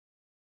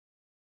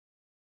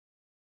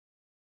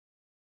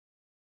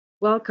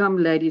Welcome,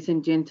 ladies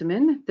and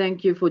gentlemen.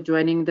 Thank you for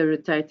joining the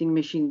Rotating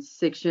Machines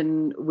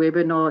Section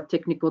webinar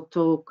technical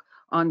talk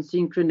on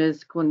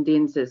synchronous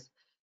condensers.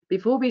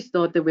 Before we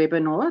start the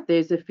webinar,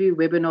 there's a few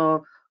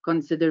webinar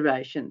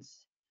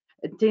considerations.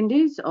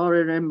 Attendees are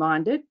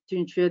reminded to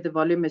ensure the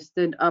volume is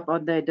turned up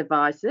on their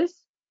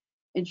devices.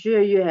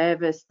 Ensure you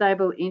have a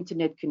stable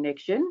internet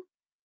connection.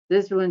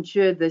 This will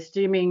ensure the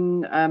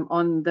streaming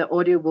on the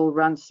audio will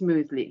run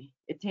smoothly.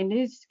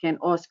 Attendees can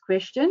ask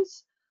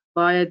questions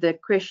via the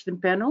question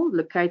panel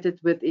located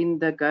within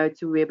the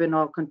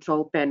GoToWebinar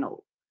control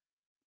panel.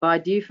 By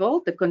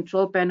default, the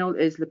control panel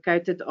is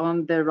located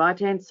on the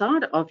right-hand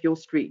side of your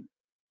screen.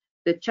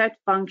 The chat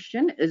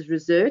function is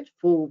reserved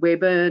for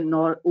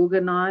webinar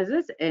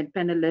organizers and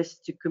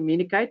panelists to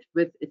communicate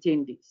with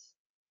attendees.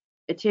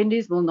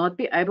 Attendees will not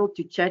be able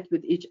to chat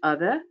with each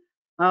other,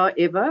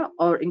 however,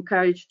 are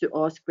encouraged to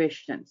ask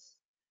questions.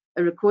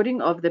 A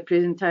recording of the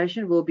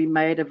presentation will be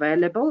made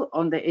available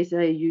on the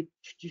SAIEE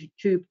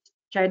YouTube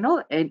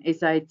channel and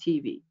SAIEE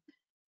TV.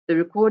 The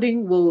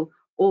recording will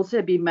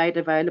also be made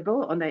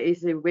available on the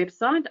SAIEE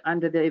website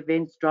under the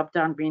events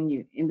drop-down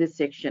menu in this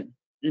section,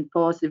 in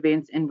past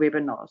events and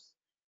webinars.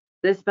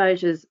 This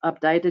page is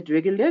updated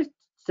regularly,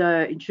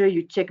 so ensure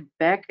you check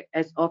back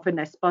as often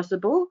as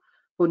possible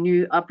for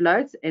new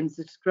uploads and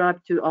subscribe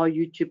to our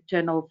YouTube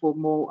channel for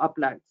more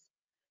uploads.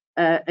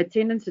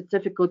 Attendance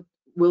certificate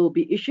will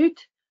be issued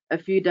a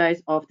few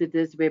days after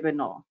this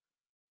webinar.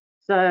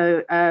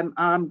 So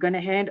I'm going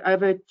to hand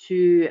over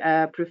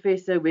to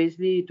Professor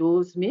Wesley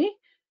Dawsme,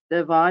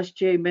 the Vice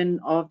Chairman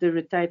of the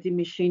Rotating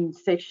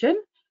Machines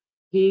Section.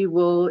 He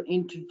will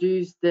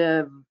introduce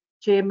the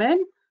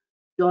Chairman,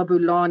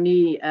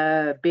 Jabulani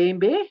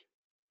Bembe,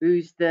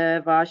 who's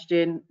the Vice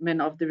Chairman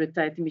of the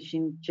Rotating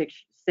Machine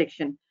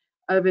Section.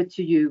 Over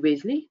to you,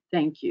 Wesley.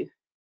 Thank you.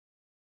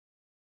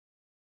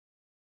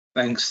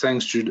 Thanks,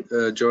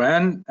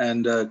 Joanne,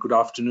 and good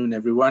afternoon,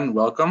 everyone.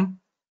 Welcome.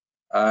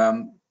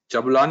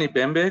 Jabulani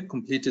Bembe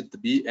completed the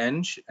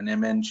B.Eng and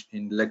M.Eng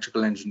in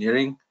Electrical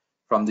Engineering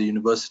from the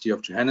University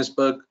of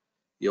Johannesburg.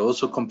 He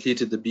also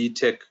completed the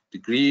B.Tech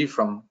degree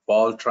from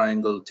Vaal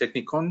Triangle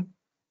Technikon.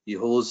 He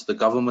holds the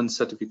Government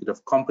Certificate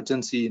of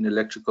Competency in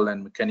Electrical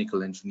and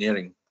Mechanical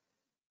Engineering.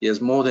 He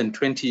has more than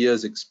 20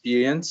 years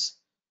experience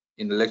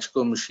in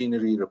electrical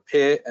machinery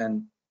repair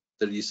and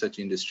the research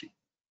industry.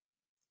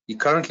 He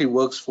currently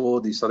works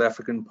for the South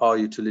African Power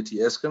Utility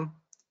Eskom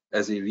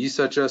as a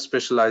researcher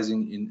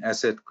specializing in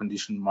asset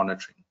condition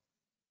monitoring.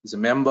 He's a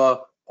member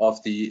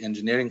of the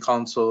Engineering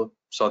Council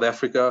South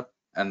Africa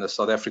and the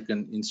South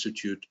African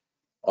Institute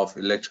of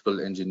Electrical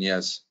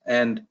Engineers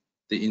and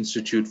the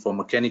Institute for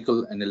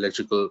Mechanical and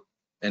Electrical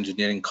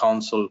Engineering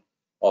Council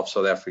of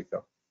South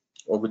Africa.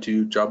 Over to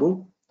you,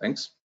 Jabu.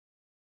 Thanks.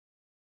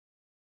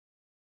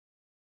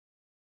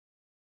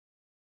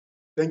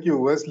 Thank you,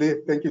 Wesley.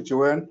 Thank you,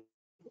 Joanne.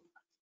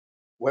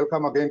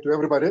 Welcome again to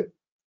everybody.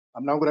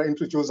 I'm now going to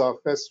introduce our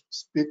first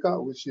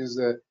speaker, which is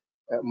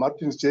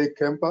Martin J.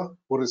 Kamper,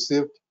 who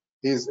received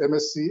his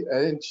MSc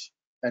Eng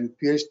and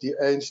PhD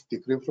Eng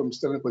degree from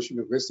Stellenbosch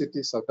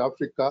University, South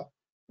Africa.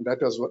 And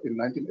that was in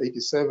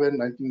 1987,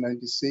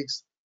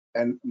 1996,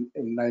 and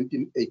in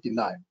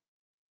 1989.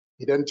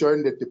 He then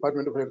joined the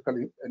Department of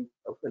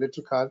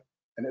Electrical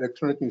and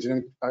Electronic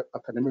Engineering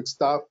academic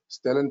staff,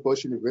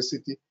 Stellenbosch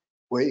University,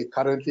 where he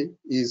currently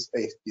is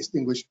a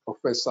distinguished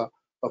professor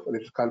of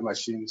electrical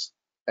machines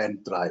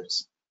and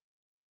drives.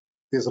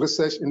 His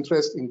research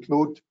interests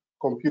include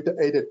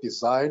computer-aided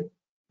design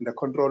and the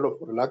control of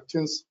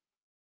reluctance,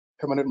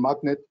 permanent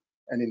magnet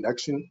and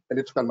induction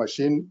electrical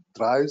machine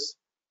drives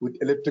with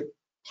electric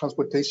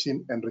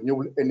transportation and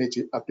renewable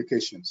energy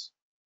applications.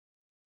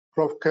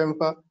 Prof.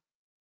 Kamper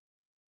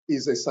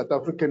is a South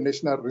African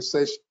National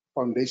Research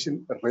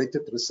Foundation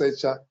rated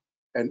researcher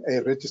and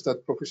a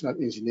registered professional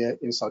engineer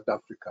in South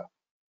Africa.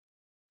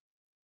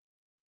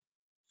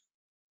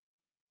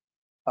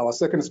 Our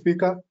second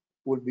speaker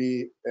will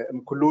be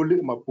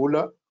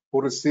Mabhula,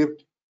 who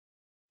received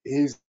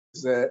his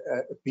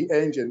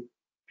B.Eng and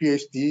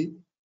PhD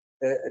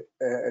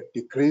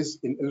degrees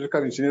in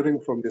electrical engineering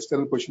from the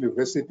Stellenbosch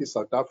University,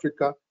 South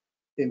Africa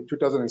in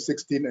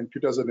 2016 and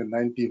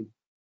 2019.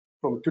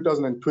 From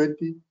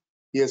 2020,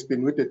 he has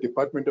been with the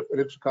Department of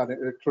Electrical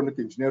and Electronic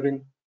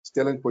Engineering,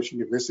 Stellenbosch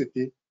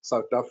University,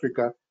 South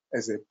Africa,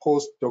 as a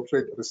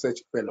postdoctorate research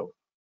fellow.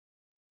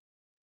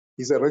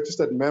 He's a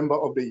registered member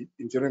of the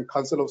Engineering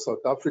Council of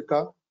South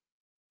Africa.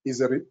 He's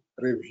a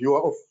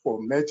reviewer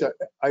for major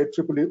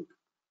IEEE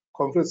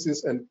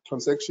conferences and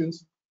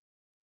transactions.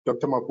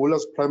 Dr.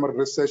 Mabhula's primary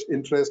research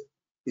interest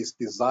is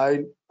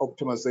design,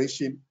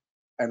 optimization,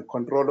 and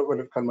control of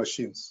electrical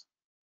machines.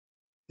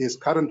 His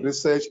current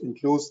research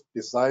includes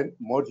design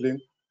modeling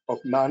of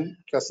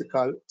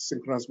non-classical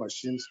synchronous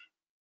machines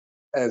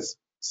as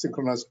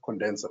synchronous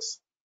condensers.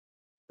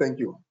 Thank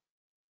you.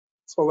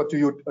 It's over to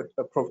you,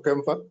 Prof.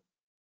 Kamper.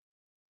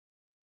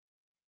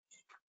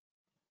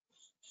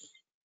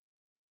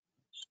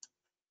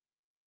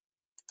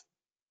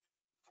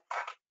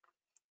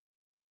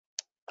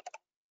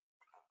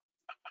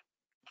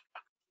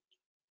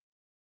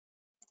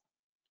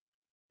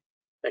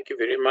 Thank you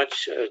very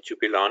much,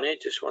 Jubilane.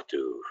 Just want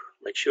to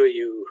make sure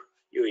you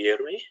hear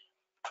me.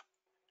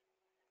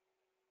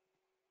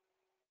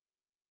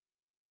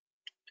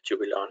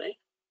 Jubilane?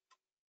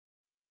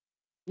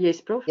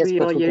 Yes, Prof. Yes, We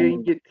are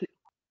hearing you.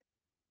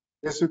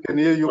 Yes, we can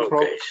hear you,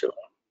 Prof. Okay, so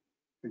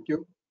Thank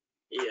you.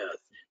 yeah,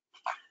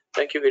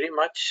 thank you very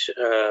much,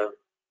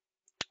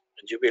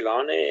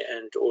 Jubilane,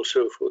 and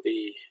also for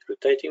the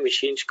Rotating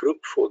Machines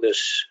group for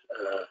this,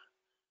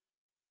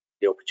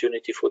 the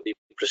opportunity for the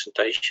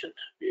presentation.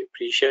 We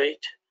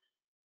appreciate.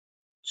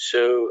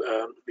 So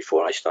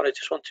before I start, I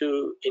just want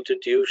to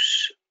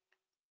introduce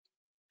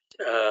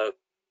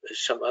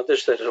some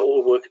others that are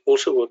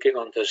also working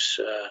on this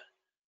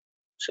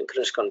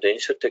synchronous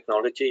condenser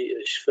technology.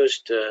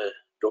 First,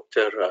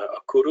 Dr.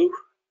 Akuru.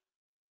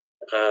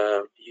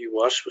 He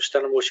was with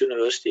Stellenbosch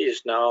University.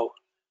 Is now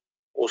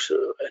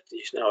also at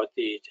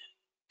the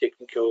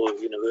Technical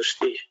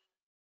University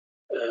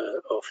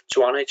of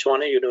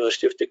Tshwane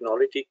University of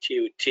Technology,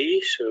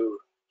 TUT. So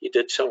he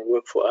did some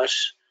work for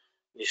us.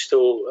 He's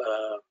still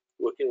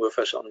working with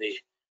us on the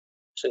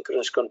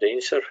synchronous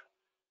condenser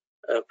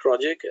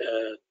project.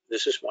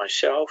 This is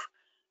myself.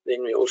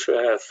 Then we also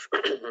have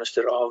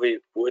Mr. Avi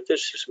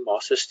Boters, is a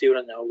master's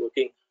student now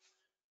working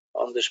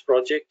on this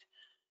project,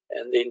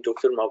 and then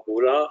Dr.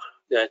 Mabhula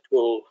that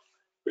will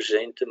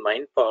present the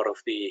main part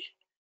of the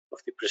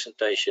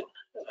presentation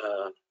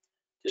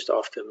just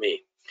after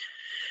me.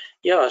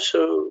 Yeah,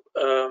 so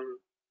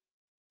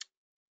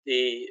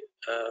the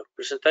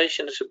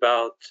presentation is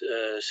about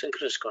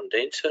synchronous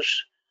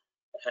condensers,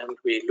 and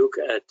we look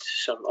at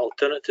some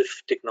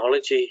alternative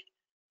technology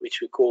which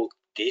we call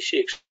DC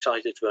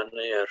excited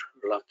Vernier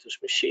Reluctance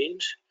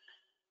machines,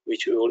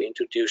 which we will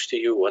introduce to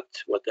you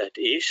what that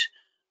is.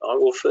 I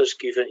will first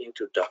give an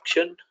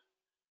introduction.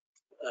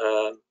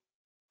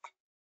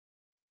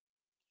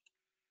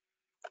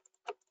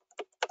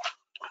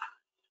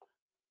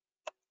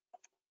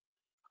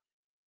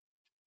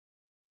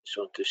 Just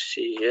want to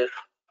see here.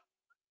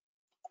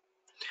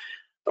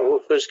 I will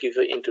first give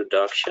an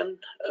introduction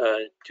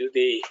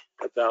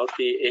about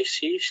the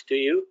SCs to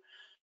you.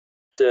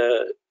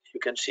 You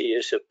can see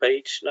here's a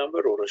page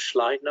number or a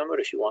slide number.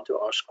 If you want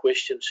to ask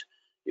questions,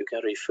 you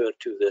can refer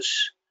to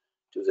this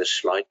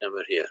slide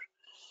number here.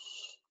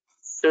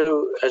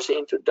 So as an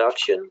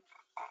introduction,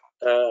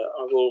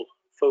 I will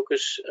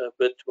focus a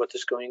bit what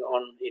is going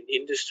on in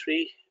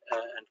industry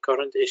and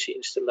current SC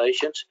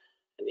installations,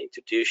 and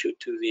introduce you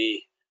to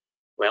the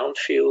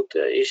brownfield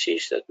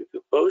SCs that we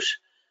propose.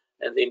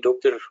 And then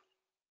Dr.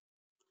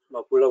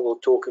 Mabhula will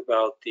talk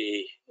about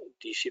the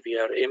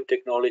DCVRM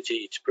technology,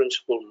 its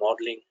principle,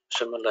 modeling,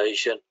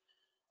 simulation,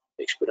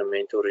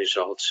 experimental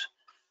results,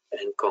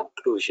 and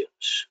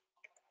conclusions.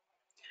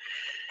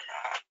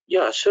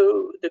 Yeah,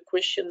 so the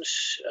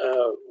questions,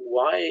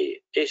 why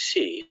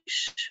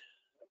SCs?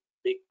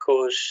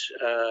 Because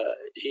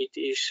it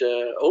is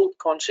an old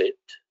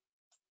concept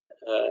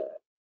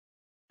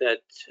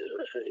that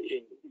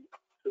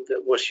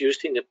was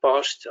used in the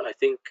past. I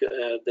think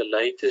the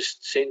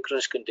latest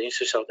synchronous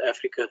condenser South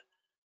Africa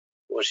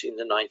was in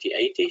the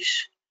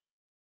 1980s.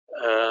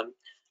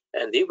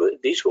 And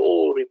these were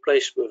all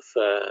replaced with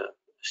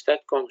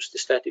STATCOMs, the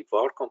static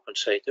VAR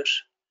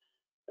compensators.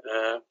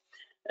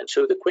 And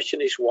so the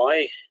question is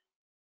why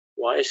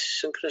is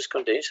synchronous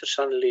condenser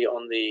suddenly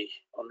on the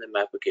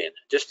map again?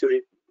 Just to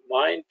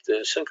remind,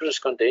 the synchronous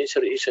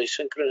condenser is a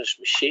synchronous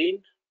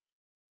machine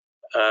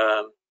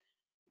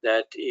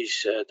that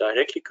is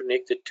directly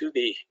connected to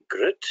the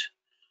grid,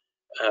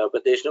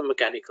 but there's no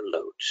mechanical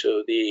load.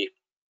 So the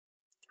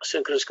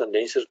synchronous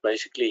condenser is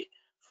basically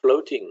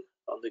floating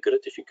on the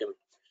grid, if you can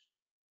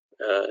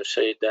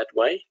say it that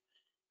way.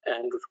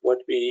 And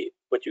what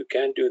you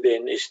can do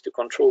then is to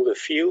control the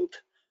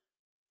field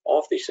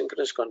of the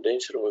synchronous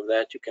condenser. With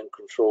that, you can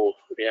control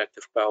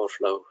reactive power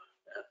flow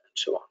and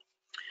so on.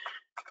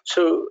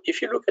 So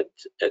if you look at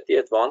the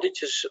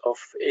advantages of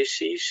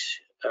SCs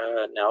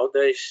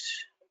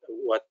nowadays,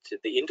 what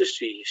the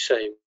industry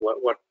say,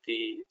 what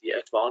the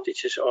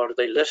advantages are,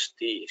 they list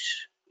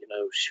these,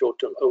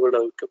 short-term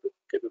overload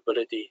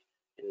capability,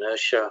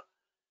 inertia,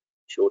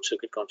 short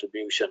circuit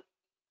contribution,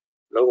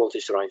 low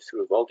voltage drive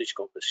through voltage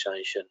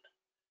compensation,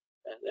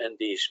 and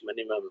these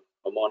minimum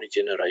harmonic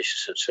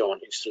generations and so on,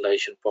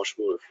 installation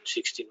possible within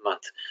 16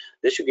 months.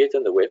 This you get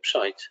on the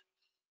website,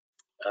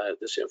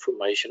 this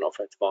information of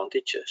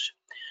advantages.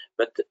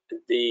 But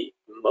the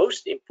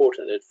most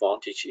important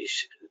advantage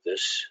is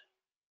this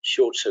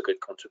short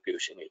circuit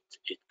contribution.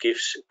 It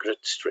gives grid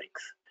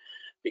strength,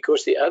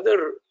 because the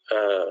other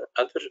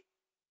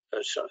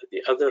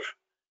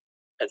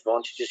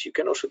advantages you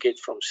can also get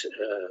from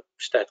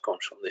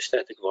STATCOMs, from the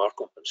static VAR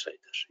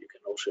compensators. You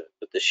can also,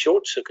 but the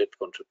short circuit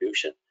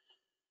contribution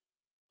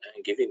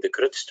and giving the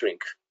grid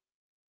strength,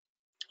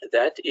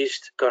 that is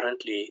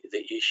currently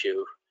the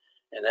issue,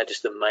 and that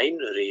is the main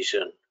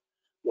reason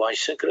why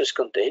synchronous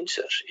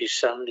condensers is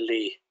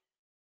suddenly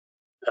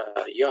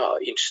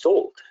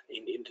installed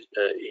in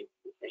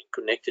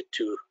connected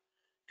to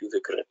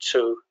the grid.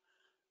 So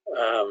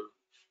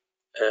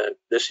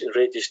this in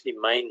red is the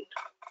main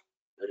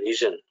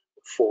reason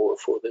for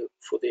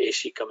the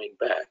SC coming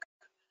back.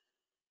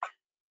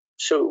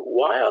 So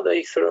why are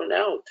they thrown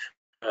out?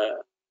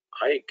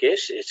 I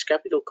guess it's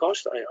capital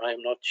cost.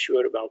 I'm not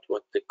sure about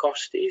what the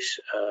cost is.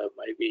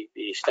 Maybe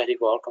the static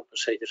var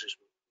compensators is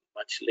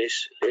much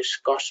less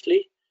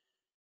costly.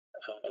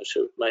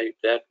 So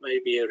that may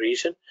be a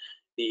reason.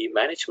 The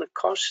management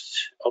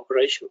costs,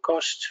 operation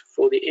costs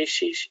for the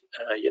SCs,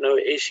 you know,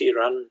 SC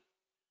runs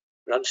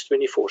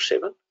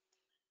 24/7,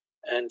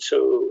 and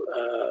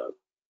so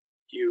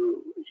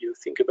you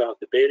think about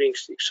the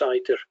bearings, the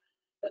exciter,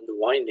 and the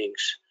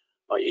windings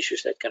are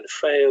issues that can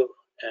fail,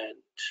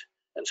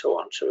 and so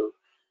on. So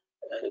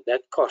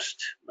that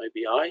cost may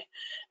be high.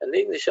 And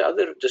then this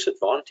other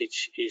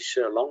disadvantage is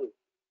long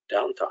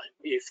downtime.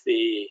 If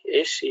the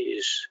SC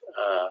is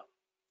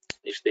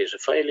if there's a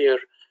failure,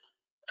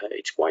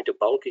 it's quite a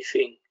bulky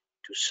thing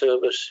to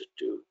service,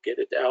 to get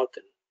it out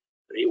and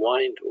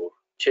rewind or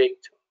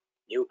checked,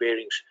 new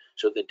bearings.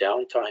 So the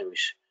downtime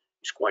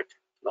is quite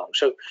long.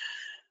 So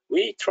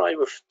we try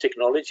with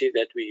technology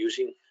that we're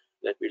using,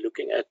 that we're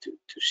looking at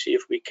to see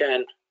if we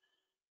can,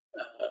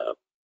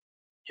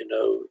 you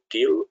know,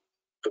 deal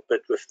a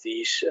bit with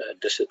these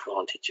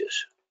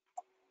disadvantages.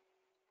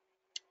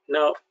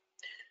 Now,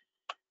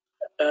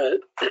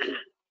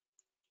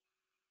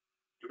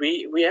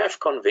 we have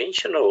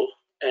conventional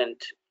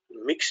and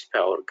mixed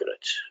power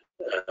grids.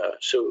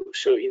 So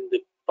in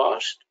the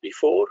past,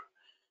 before,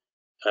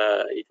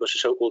 it was a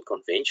so-called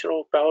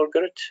conventional power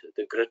grid.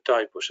 The grid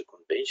type was a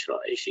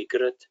conventional AC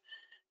grid,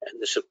 and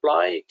the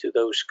supply to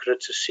those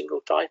grids is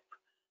single type.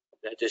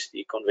 That is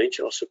the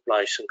conventional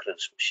supply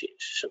synchronous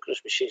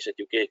machines that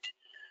you get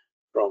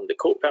from the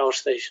coal power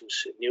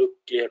stations,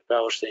 nuclear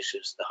power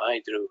stations, the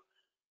hydro.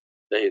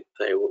 They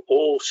were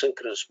all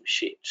synchronous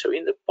machines. So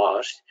in the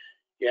past,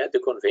 you had the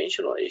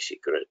conventional AC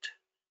grid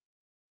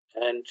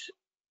and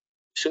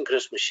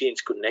synchronous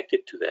machines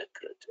connected to that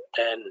grid,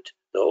 and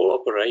the whole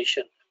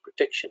operation,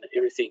 protection,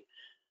 everything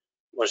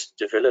was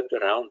developed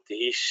around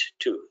these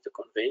two: the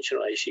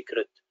conventional AC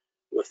grid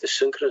with the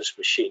synchronous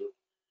machine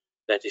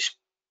that is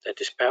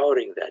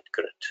powering that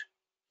grid.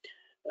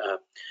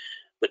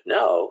 But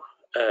now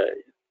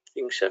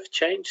things have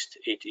changed.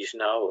 It is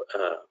now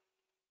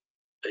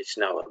it's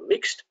now a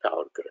mixed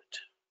power grid,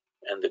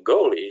 and the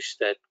goal is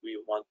that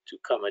we want to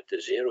come at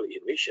a zero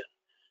emission.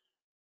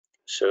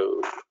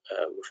 So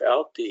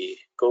without the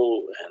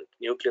coal and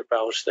nuclear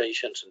power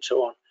stations and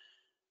so on,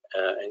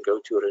 and go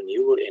to a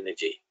renewable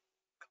energy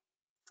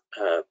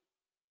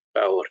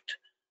powered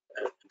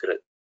grid.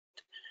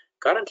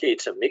 Currently,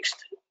 it's a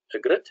mixed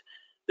grid.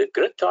 The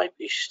grid type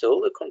is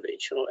still the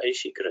conventional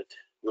AC grid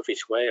with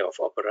its way of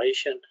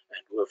operation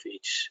and with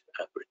its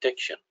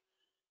protection.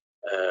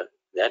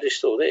 That is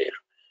still there.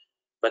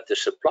 But the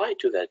supply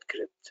to that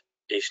grid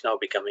is now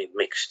becoming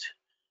mixed.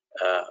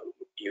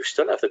 You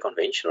still have the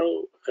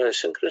conventional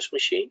synchronous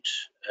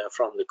machines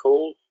from the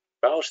coal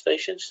power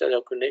stations that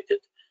are connected,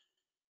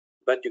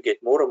 but you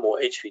get more and more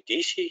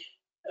HVDC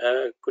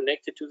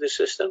connected to the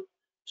system.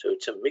 So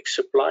it's a mixed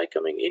supply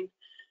coming in,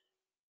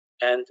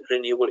 and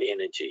renewable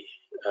energy,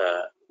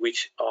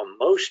 which are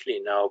mostly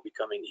now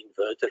becoming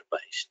inverter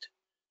based.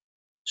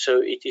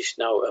 So it is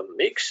now a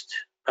mixed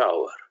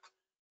power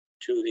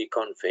to the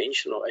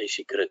conventional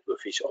AC grid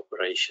with its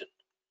operation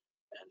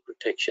and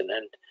protection,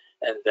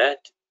 and that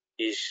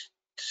is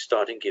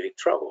starting giving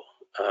trouble,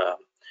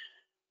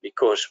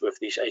 because with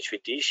these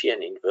HVDC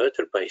and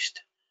inverter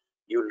based,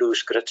 you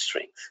lose grid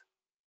strength,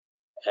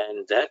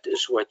 and that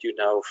is what you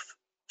now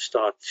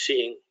start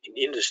seeing in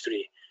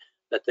industry,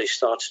 that they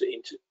start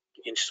to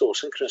install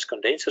synchronous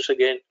condensers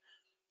again.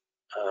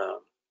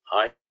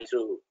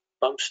 Hydro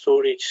pump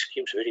storage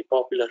schemes very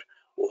popular,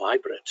 or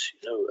hybrids,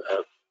 you know,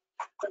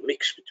 a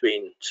mix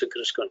between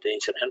synchronous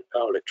condenser and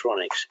power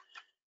electronics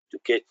to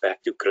get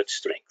back to grid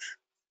strength,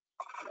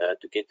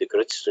 to get the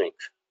grid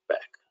strength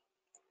back.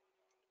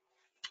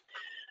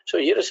 So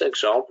here is an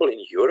example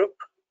in Europe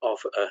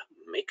of a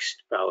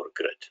mixed power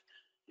grid.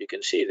 You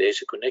can see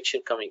there's a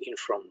connection coming in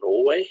from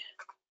Norway,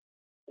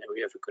 and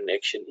we have a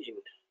connection in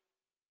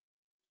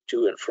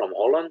to and from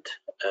Holland,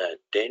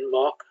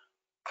 Denmark,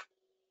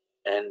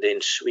 and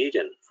then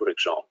Sweden, for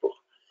example.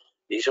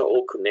 These are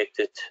all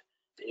connected,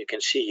 and you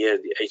can see here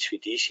the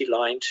HVDC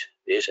lines.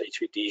 There's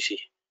HVDC.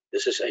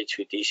 This is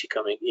HVDC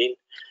coming in.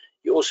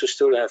 You also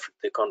still have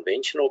the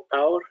conventional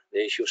power.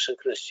 There's your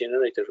synchronous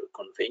generator,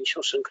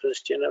 conventional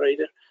synchronous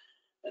generator,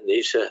 and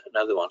there's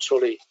another one.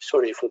 Sorry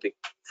for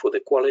the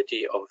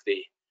quality of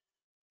the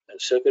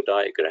circuit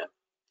diagram.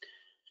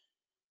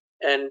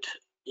 And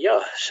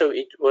yeah, so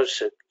it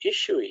was an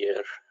issue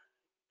here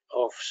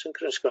of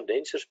synchronous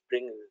condensers,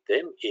 bringing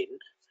them in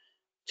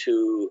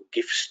to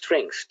give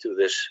strength to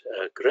this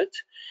grid.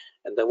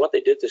 And then what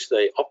they did is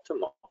they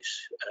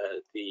optimize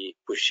the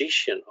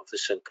position of the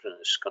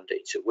synchronous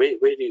condenser. Where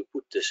do you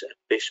put this at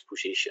best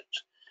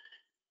positions?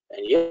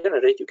 And here in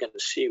red you can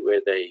see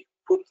where they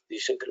put the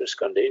synchronous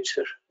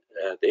condenser.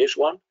 There's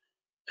one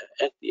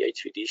at the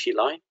HVDC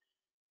line.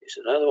 There's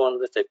another one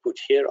that they put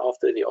here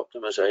after the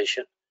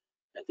optimization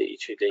at the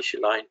HVDC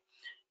line.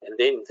 And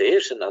then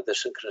there's another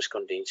synchronous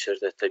condenser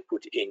that they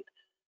put in,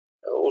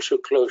 also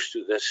close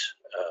to this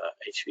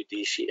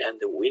HVDC and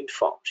the wind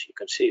farms. You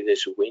can see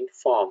this wind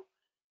farm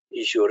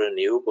is your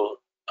renewable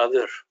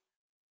other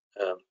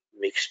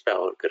mixed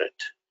power grid.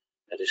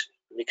 That is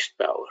mixed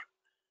power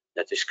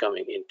that is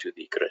coming into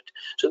the grid.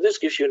 So this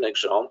gives you an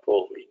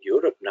example in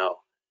Europe now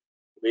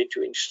where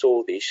to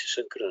install these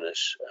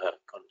synchronous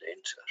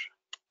condensers.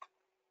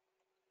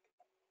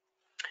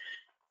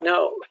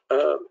 Now,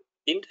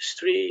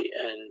 industry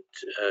and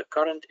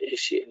current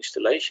SAIEE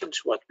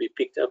installations, what we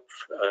picked up,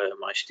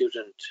 my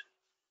student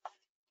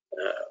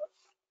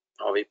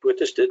Harvey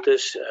Pooters did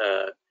this,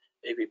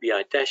 ABB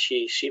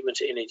Hitachi,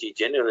 Siemens Energy,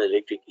 General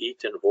Electric,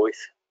 Eaton,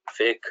 Voith,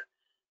 VEC,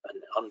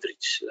 and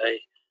Andritz.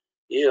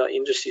 These are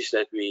industries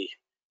that we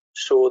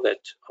saw that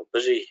are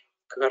busy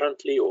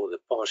currently or the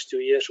past 2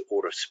 years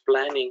or is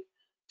planning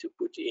to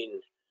put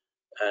in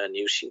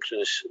new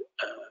synchronous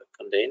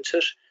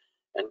condensers.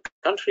 And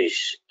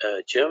countries,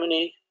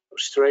 Germany,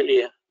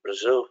 Australia,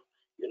 Brazil,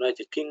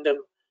 United Kingdom.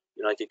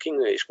 United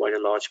Kingdom is quite a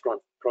large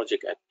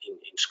project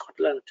in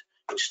Scotland,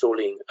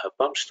 installing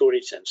pump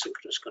storage and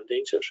synchronous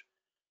condensers.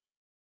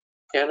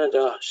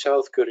 Canada,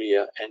 South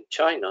Korea, and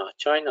China.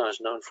 China is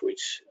known for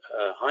its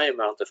high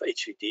amount of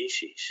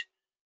HVDCs.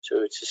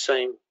 So it's the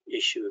same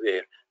issue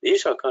there.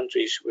 These are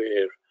countries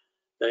where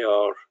they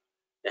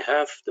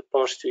have the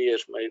past 2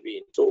 years maybe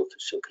installed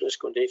synchronous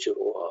condenser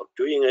or are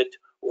doing it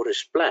or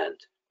is planned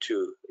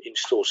to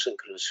install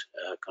synchronous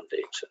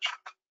condensers.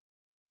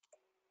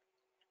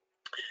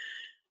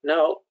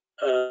 Now,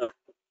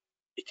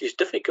 it is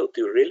difficult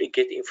to really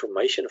get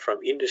information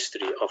from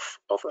industry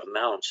of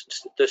amounts and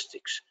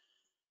statistics,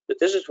 but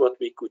this is what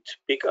we could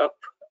pick up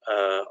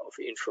of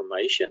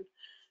information.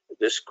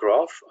 This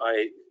graph,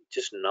 I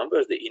just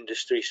number the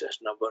industries as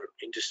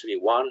industry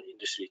 1,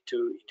 industry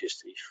 2,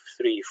 industry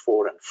 3,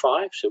 4, and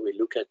 5. So we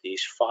look at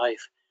these 5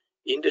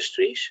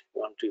 industries,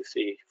 1, 2,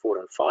 3, 4,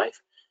 and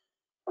 5.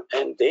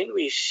 And then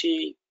we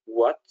see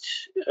what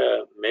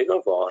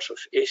megawatts of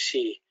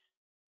SAIEE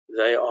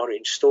they are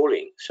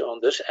installing. So on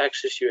this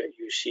axis,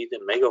 you see the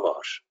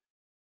megawatts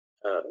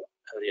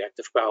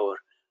reactive power,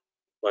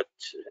 what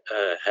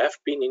have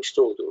been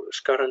installed or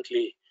is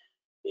currently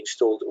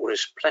installed or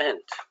is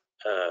planned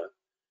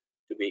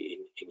to be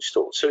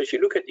installed. So if you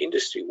look at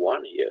industry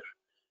 1 here,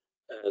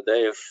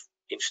 they have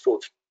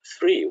installed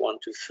 1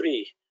 to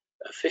 3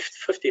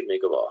 50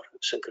 megawatt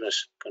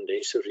synchronous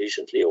condenser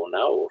recently or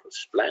now or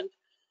is planned.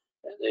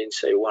 And then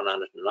say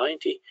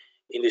 190.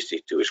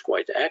 Industry 2 is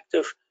quite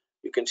active.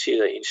 You can see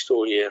they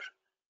install here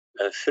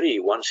 3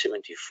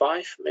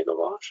 175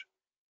 megawatts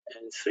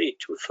and 3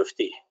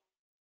 250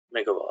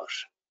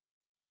 megawatts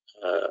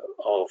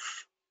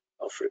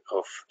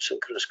of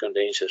synchronous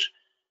condensers.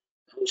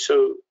 And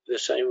so the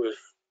same with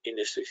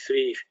industry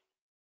 3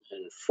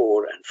 and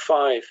 4 and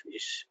 5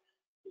 is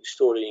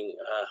installing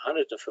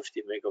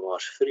 150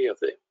 megawatts, 3 of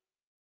them.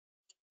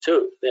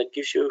 So that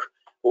gives you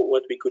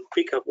what we could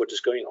pick up what is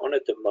going on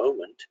at the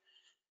moment.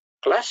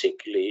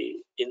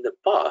 Classically, in the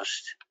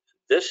past,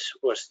 this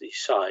was the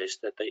size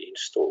that they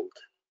installed,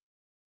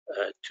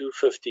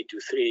 250 to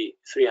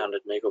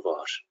 300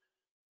 megawatts.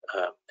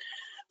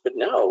 But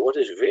now what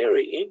is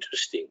very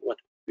interesting, what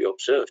we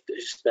observed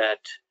is that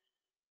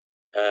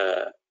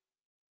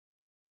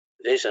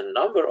there's a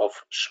number of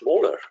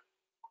smaller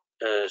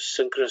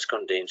synchronous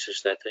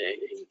condensers that they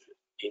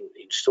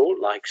install,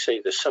 like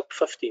say the sub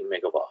 50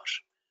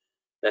 megawatts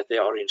that they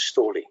are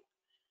installing.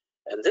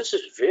 And this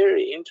is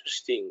very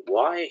interesting.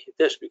 Why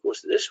this?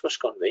 Because this was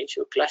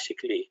conventional,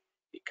 classically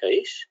the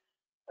case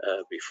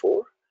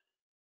before,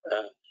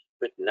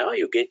 but now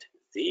you get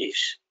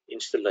these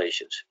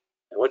installations.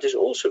 And what is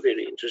also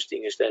very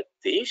interesting is that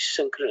these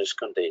synchronous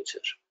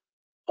condensers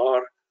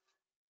are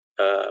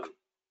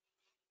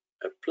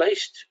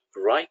placed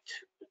right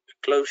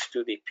close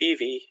to the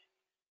PV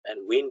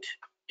and wind,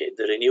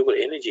 the renewable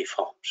energy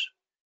farms.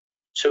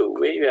 So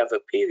where you have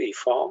a PV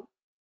farm,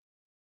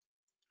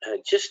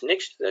 just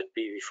next to that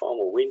PV farm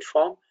or wind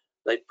farm,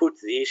 they put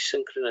these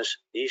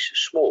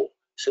small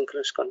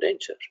synchronous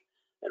condensers.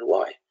 And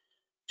why?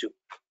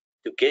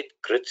 To get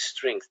grid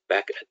strength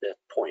back at that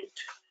point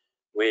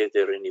where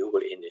the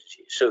renewable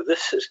energy. So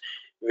this is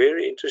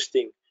very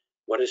interesting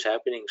what is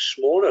happening.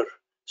 Smaller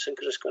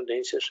synchronous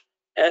condensers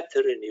at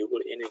the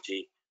renewable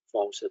energy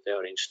farms that they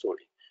are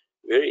installing.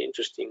 Very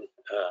interesting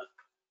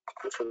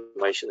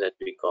information that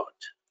we got.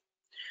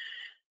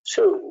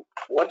 So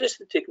what is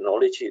the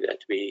technology that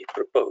we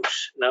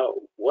propose? Now,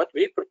 what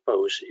we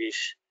propose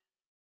is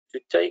to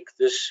take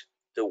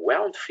the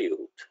wound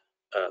field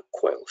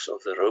coils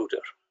of the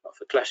rotor of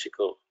a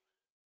classical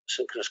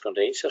synchronous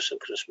condenser,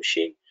 synchronous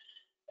machine,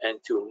 and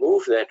to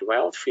move that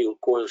wound field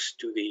coils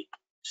to the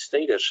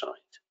stator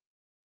side.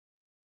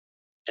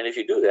 And if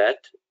you do that,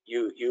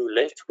 you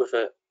left with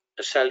a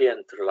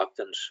salient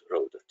reluctance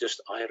rotor,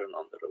 just iron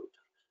on the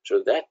rotor.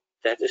 So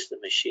that is the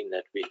machine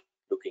that we're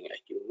looking at.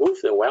 You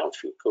move the wound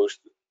field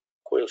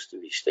coils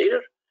to the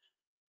stator,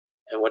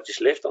 and what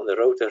is left on the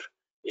rotor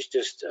is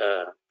just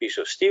a piece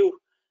of steel,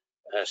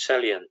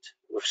 salient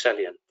with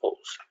salient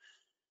poles.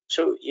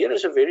 So here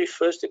is a very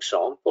first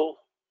example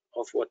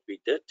of what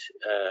we did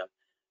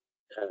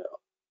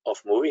of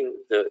moving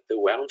the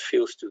wound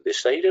fields to the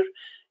stator.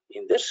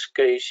 In this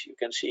case, you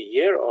can see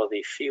here are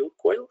the field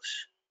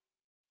coils.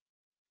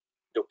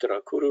 Dr.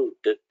 Akuru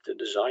did the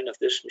design of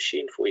this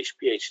machine for his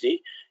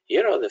PhD.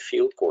 Here are the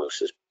field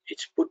coils.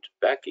 It's put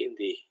back in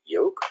the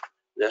yoke.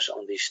 That's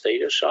on the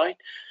stator side.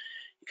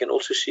 You can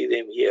also see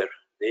them here.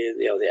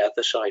 They are the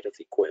other side of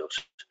the coils.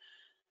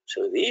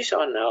 So these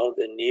are now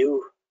the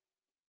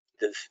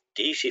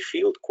DC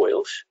field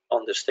coils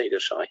on the stator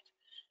side.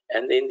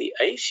 And then the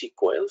AC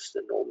coils,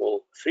 the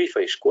normal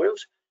three-phase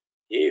coils,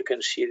 here you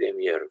can see them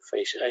here,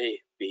 phase A,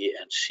 B,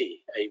 and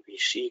C,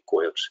 ABC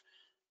coils.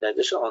 That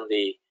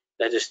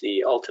is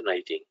the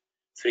alternating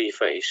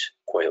three-phase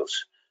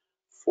coils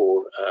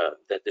for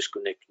that is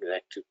connecting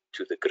that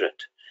to the grid.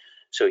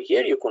 So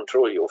here you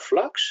control your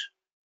flux,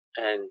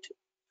 and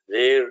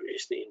there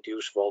is the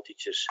induced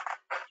voltages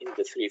in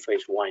the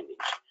three-phase windings.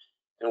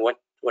 And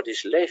what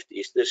is left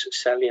is this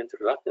salient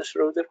reluctance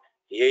rotor.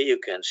 Here you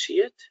can see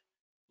it.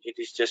 It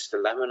is just a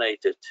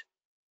laminated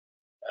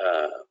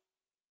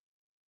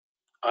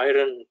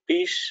iron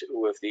piece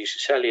with these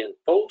salient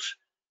poles,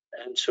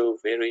 and so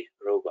very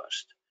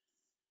robust.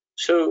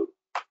 So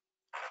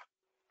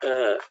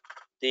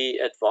the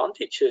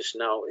advantages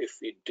now, if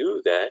we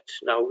do that,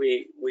 now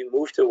we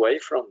moved away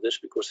from this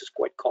because it's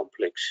quite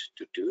complex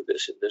to do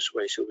this in this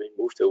way, so we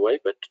moved away,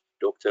 but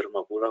Dr.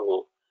 Mabhula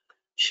will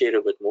share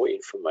a bit more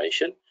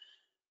information.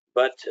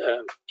 But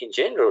in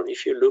general,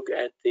 if you look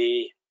at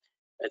the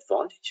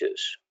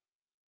advantages,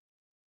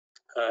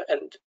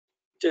 and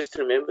just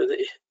remember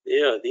that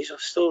these are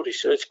still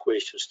research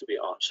questions to be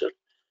answered.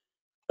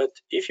 But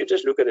if you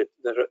just look at it,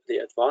 the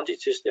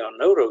advantages, there are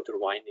no rotor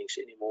windings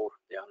anymore,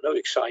 there are no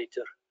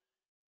exciter,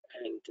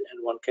 and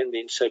one can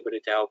then say, but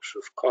it helps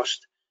with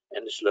cost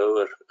and it's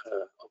lower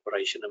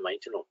operation and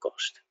maintenance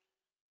cost.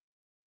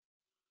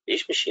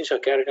 These machines are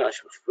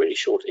characterized with very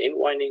short end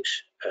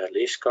windings,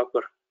 less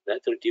copper,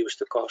 that reduces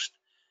the cost.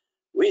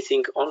 We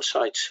think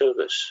on-site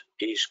service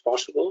is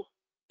possible,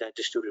 that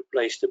is to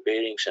replace the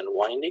bearings and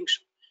windings.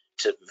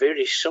 It's a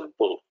very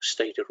simple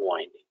stator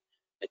winding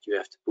that you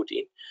have to put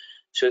in,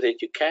 so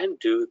that you can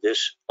do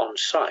this on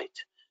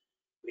site,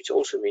 which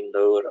also means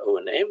lower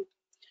O&M.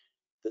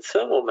 The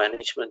thermal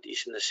management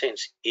is in a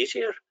sense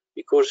easier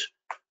because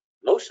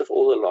most of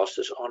all the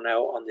losses are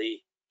now on the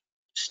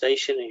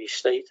stationary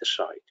stator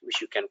side,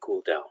 which you can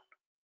cool down.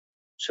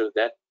 So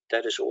that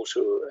is also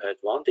an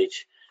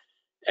advantage.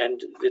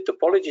 And the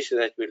topologies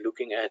that we're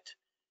looking at,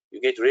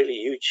 you get really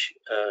huge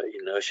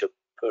inertia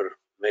per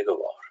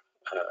megavar,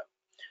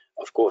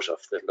 of course, of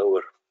the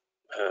lower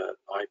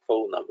high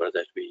pole number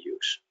that we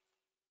use.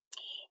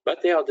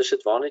 But there are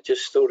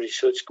disadvantages, still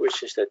research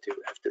questions that you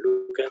have to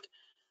look at.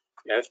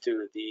 You have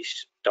to,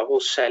 these double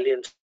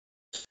salients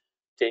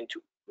tend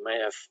to may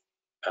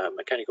have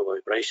mechanical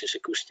vibrations,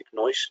 acoustic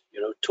noise,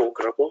 torque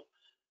ripple.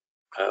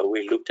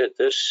 We looked at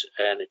this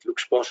and it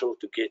looks possible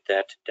to get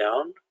that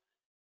down.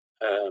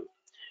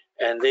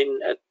 And then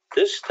at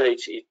this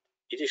stage, it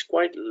is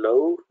quite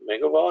low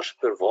megavars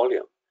per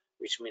volume,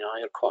 which means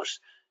higher cost.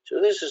 So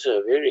this is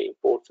a very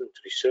important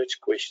research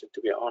question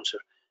to be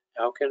answered.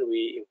 How can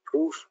we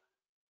improve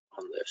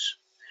on this?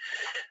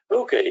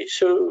 Okay,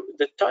 so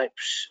the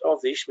types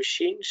of these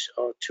machines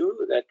are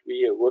two that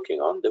we are working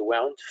on. The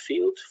wound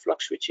field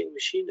flux switching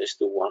machine is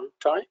the one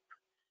type,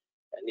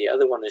 and the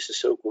other one is the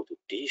so-called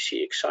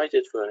DC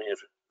excited Vernier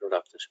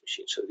Reluctance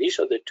machine. So these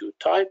are the two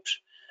types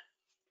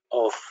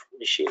of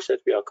machines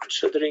that we are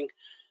considering,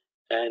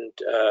 and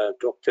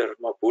Dr.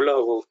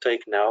 Mabhula will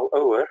take now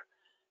over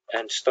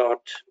and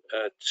start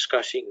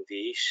discussing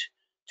these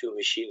two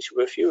machines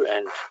with you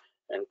and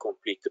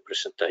complete the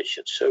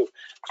presentation. So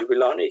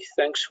Jabulani,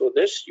 thanks for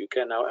this. You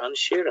can now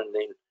unshare and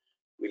then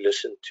we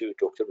listen to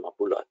Dr.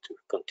 Mabhula to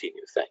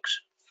continue.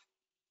 Thanks.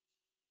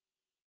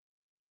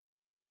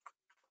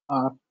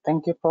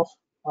 Thank you, Prof,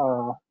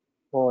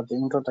 for the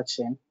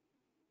introduction.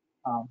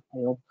 I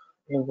hope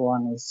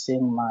everyone is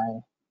seeing my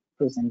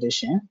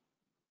presentation.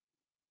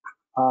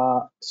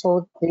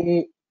 So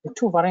the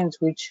two variants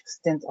which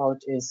stand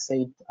out is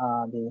said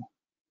the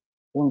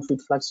wound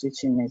field flux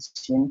switching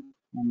machine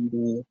and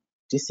the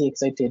DC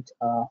excited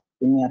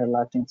Vernier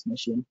Reluctance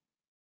machine,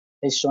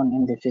 as shown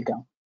in the figure.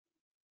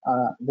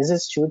 This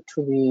is due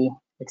to the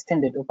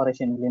extended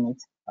operation limit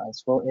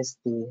as well as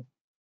the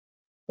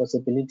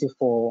possibility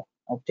for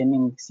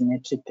obtaining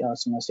symmetric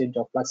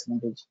sinusoidal flux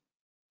linkage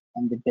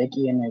and the back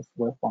EMF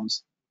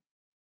waveforms.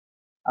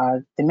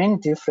 The main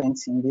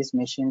difference in these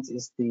machines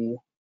is the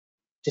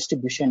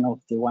distribution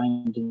of the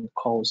winding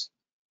coils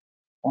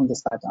on the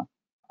starter.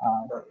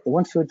 The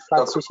wound field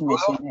flux switching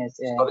machine is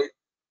sorry.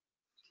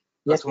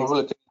 Yes,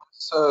 Mabhula, can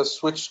you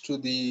switch to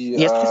the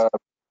yes,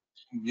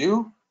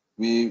 view?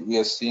 We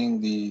are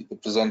seeing the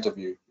presenter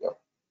view. Yeah.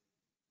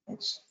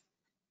 Thanks.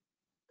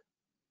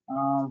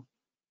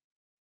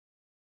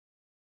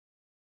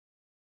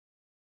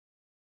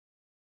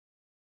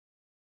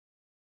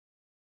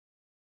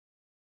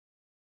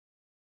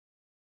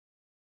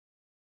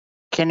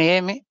 Can you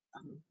hear me?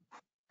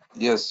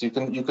 Yes, you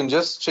can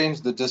just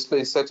change the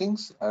display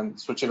settings and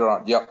switch it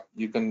around. Yeah,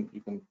 you can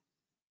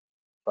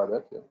try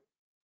that. Yeah.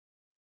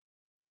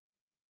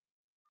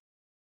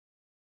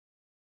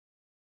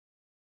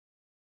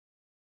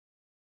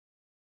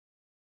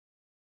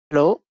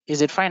 Hello,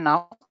 is it fine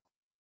now?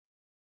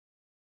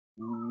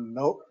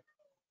 No,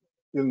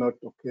 still not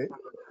okay.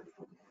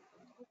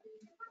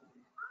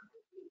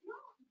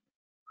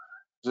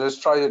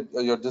 Just try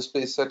your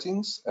display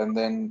settings and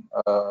then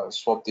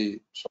swap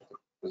the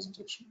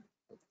presentation.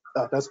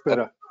 That's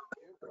better.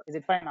 Is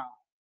it fine now?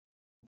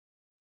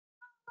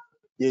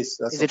 Yes,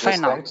 that's Is it okay.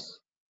 fine now? Thanks.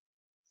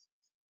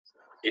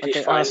 It Okay,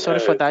 is fine. sorry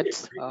for that.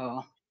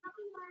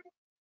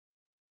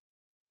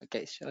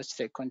 Okay, so let's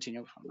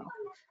continue from now.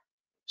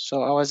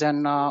 So I was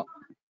in,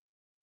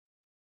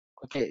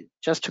 okay,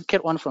 just to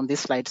get on from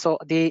this slide. So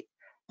the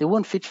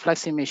wound fit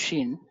flexing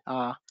machine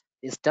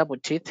is double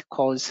teeth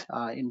cores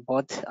in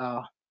both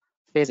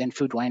phase and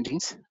field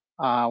windings,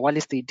 while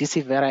the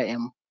DC Vera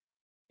M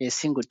is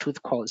single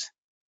tooth cores.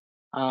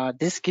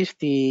 This gives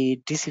the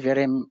DC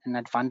Vera M an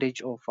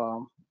advantage of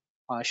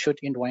short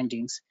end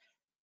windings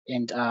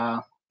and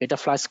better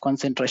flux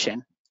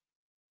concentration.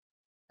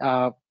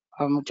 I'm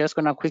just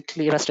going to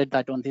quickly illustrate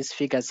that on these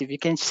figures. If you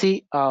can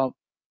see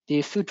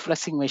the field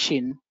flexing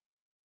machine,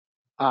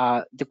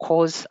 the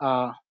cores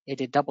are at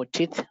a double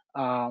teeth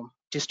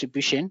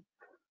distribution,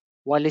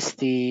 while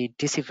the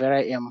DC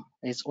Vera M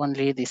is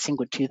only the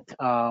single teeth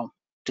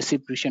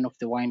distribution of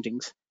the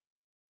windings.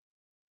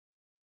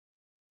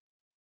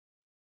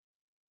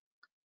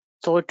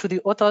 So to the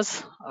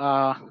authors,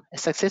 a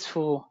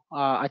successful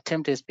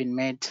attempt has been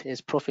made,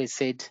 as Prof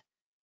said,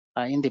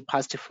 in the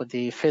past for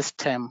the first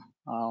term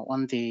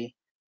on the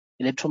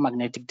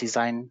electromagnetic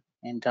design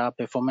and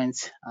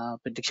performance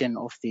prediction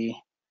of the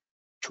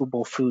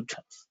turbo fluid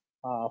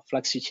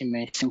flux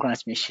switching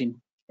synchronous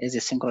machine as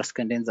a synchronous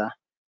condenser,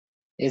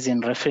 as in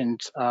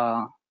reference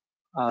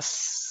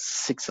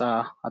 6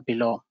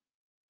 below.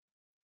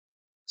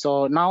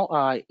 So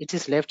now it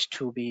is left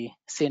to be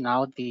seen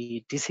how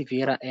the DC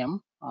Vera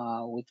M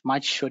with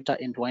much shorter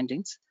end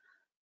windings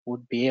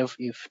would behave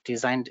if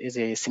designed as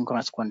a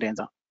synchronous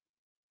condenser.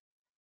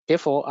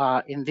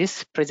 Therefore, in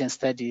this present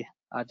study,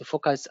 the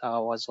focus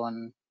was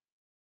on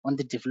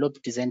the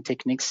developed design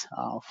techniques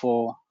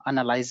for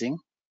analyzing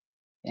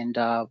and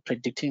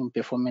predicting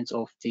performance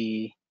of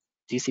the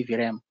DC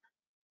Vera M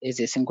as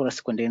a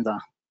synchronous condenser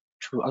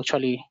to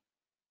actually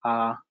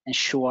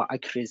ensure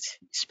accuracy,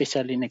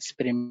 especially in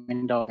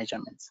experimental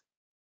measurements.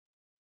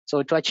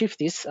 So to achieve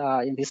this,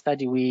 in this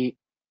study,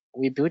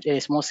 we built a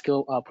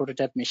small-scale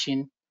prototype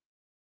machine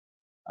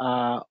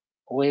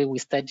where we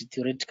studied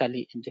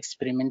theoretically and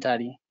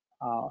experimentally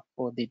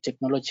for the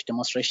technology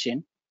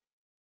demonstration.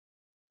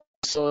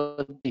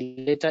 So the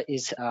data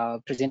is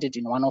presented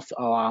in one of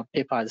our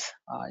papers,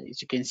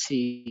 as you can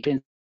see,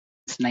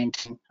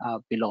 19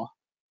 below.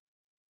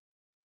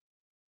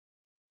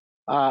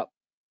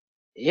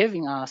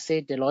 Having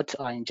said a lot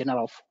in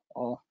general,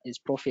 or as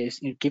Prof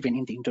is given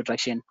in the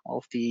introduction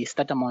of the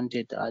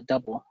starter-mounted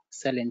double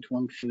silent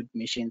wound field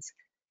machines,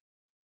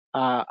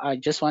 I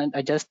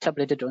just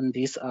tabulated on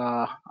this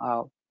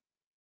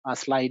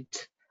slide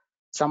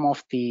some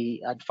of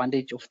the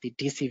advantage of the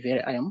DC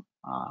Vera M,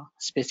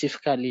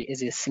 specifically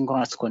as a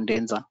synchronous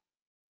condenser.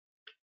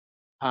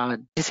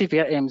 DC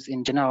Vera M's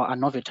in general are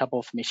novel type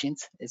of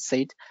machines, as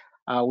said,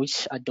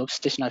 which adopt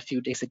stationary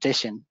field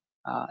excitation,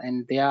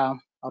 and their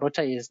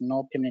rotor is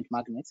no permanent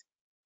magnet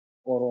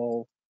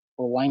or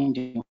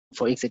winding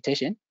for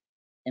excitation.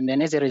 And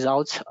then as a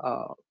result,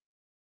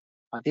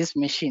 these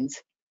machines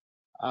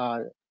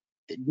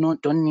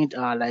don't need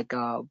like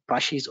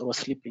brushes or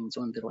slip-ins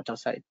on the rotor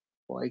side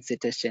for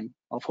excitation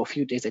or for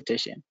field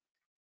excitation.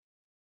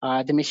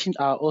 The machines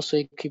are also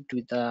equipped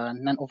with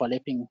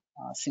non-overlapping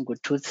single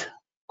tooth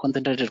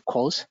concentrated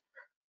cores,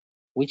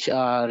 which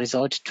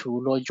result to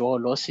low jaw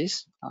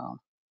losses,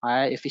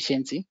 higher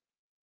efficiency,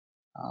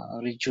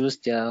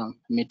 reduced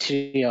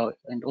material,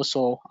 and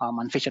also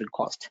manufacturing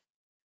cost.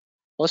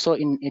 Also,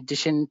 in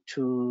addition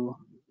to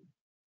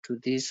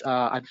these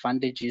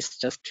advantages,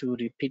 just to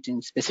repeat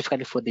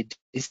specifically for the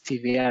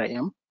DC Vera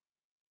M,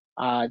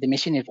 the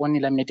machine have only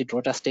laminated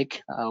rotor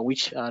stack,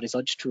 which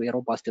results to a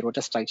robust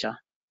rotor structure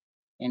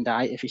and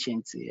high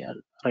efficiency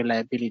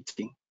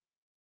reliability.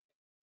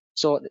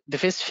 So the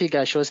first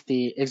figure shows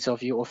the axial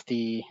view of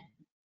the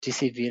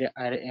DC Vera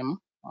RM,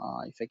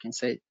 if I can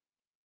say,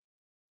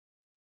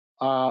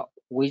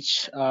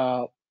 which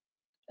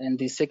and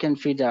the second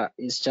figure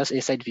is just a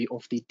side view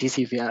of the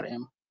DC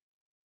VRM.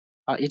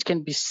 It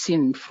can be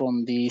seen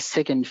from the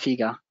second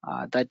figure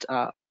that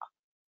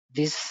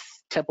this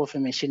type of a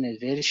machine has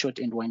very short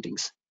end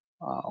windings,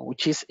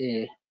 which is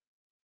a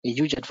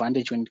huge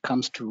advantage when it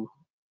comes to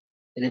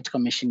electrical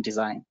machine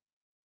design.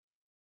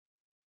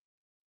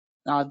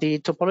 Now the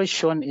topology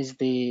shown is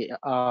the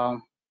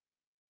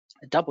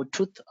double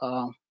tooth,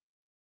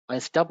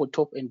 as double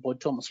top and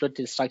bottom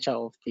slotted structure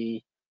of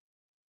the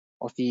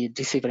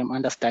DC VRM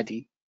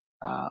understudy.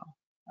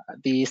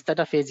 The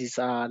starter phase is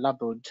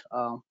labeled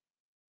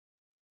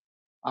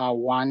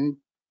 1,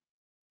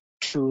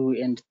 2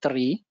 and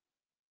 3,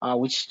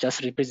 which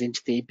just represent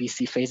the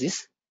ABC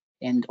phases.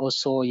 And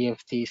also you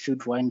have the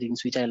field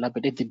windings, which are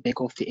labeled at the back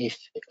of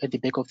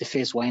the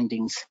phase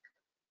windings,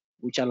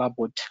 which are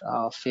labeled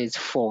phase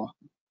 4.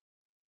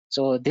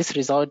 So this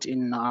results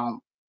in a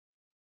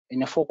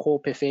 4-core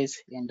per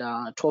phase and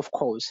 12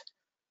 cores,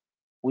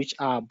 which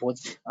are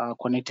both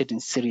connected in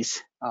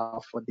series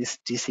for this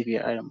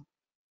DCVRM.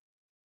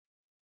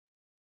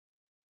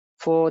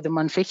 For the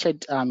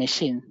manufactured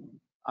machine,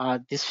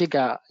 this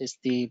figure is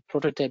the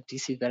prototype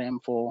DCVRM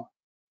for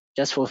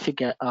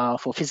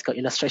physical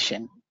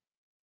illustration.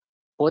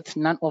 Both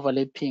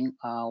non-overlapping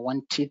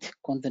one-teeth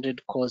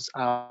concentrated cores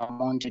are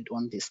mounted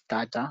on the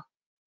starter.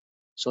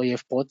 So you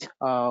have both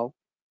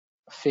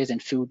phase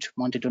and field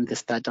mounted on the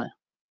starter.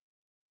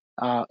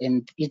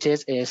 And it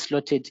has a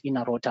slotted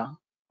inner rotor,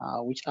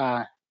 which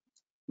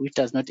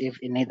does not have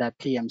neither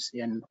PMs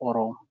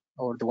or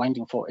the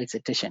winding for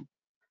excitation.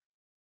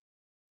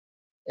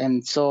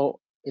 And so,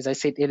 as I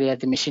said earlier,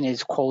 the machine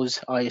has cores,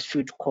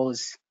 field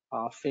cores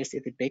first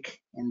at the back,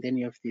 and then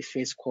you have the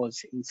phase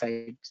cores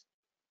inside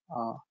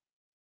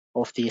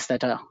of the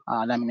starter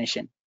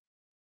lamination.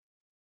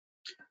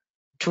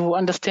 To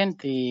understand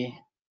the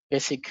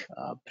basic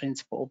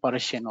principle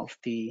operation of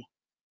the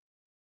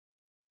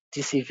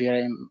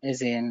DCVRM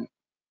in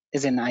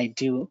an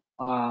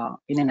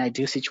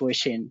ideal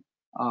situation,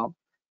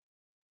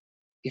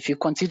 if you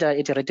consider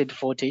it a rated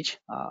voltage,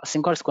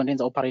 synchronous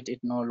condenser operate at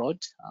no load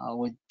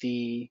with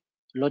the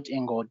load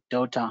angle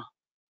delta,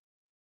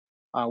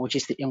 which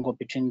is the angle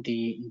between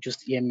the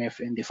induced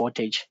EMF and the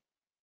voltage,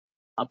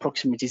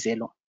 approximately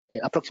zero.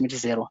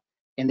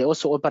 And they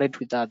also operate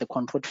with the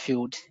controlled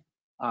field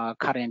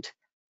current,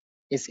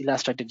 as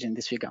illustrated in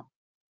this figure.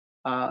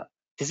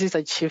 This is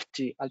achieved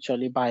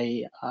actually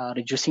by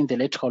reducing the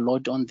electrical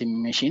load on the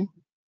machine,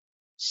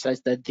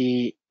 such that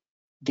the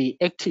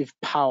active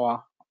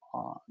power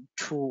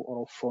to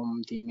or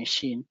from the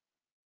machine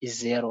is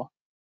 0,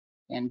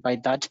 and by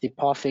that the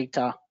power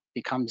factor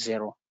becomes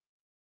 0,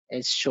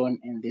 as shown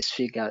in this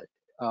figure.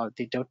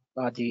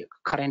 The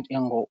current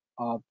angle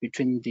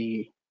between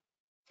the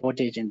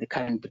voltage and the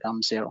current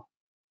becomes 0.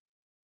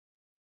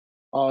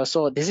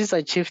 So this is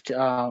achieved.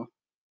 Now,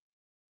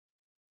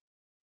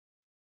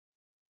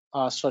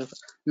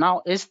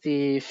 as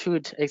the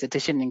field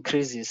excitation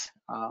increases,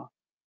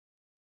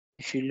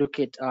 if you look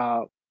at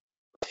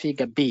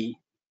figure B,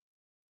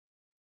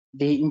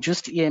 the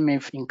induced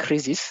EMF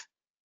increases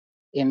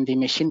and the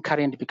machine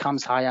current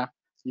becomes higher,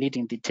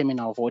 leading the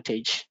terminal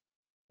voltage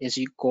as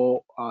you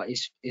go,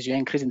 as you're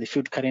increasing the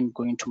field current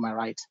going to my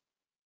right.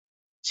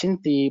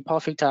 Since the power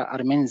factor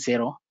remains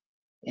 0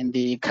 and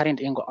the current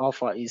angle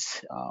alpha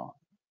is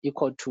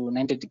equal to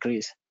 90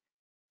 degrees,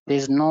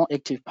 there's no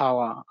active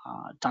power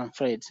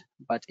transferred,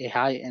 but a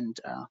high and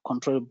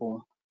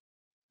controllable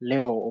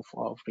level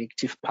of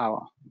reactive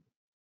power.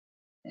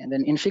 And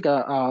then in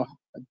figure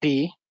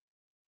B,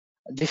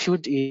 the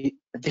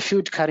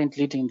field current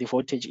leading the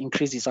voltage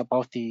increases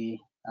above the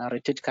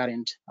rated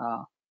current,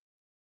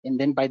 and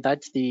then by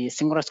that the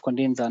synchronous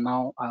condenser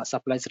now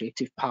supplies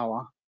reactive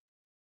power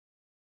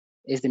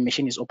as the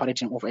machine is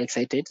operating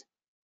overexcited.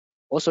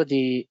 Also,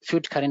 the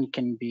field current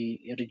can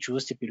be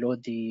reduced below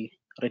the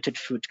rated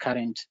field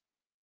current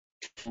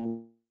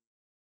to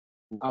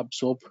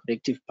absorb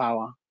reactive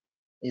power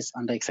as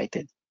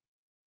underexcited.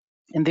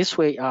 In this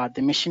way,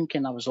 the machine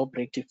can absorb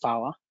reactive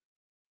power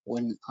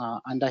when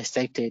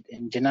underexcited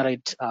and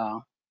generate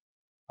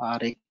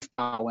reactive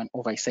power when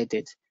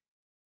overexcited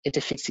at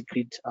a fixed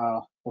grid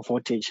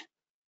voltage,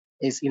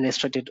 is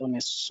illustrated on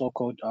a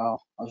so-called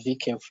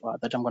V-curve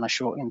that I'm going to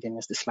show in the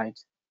next slide.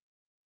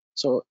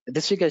 So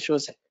this figure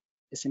shows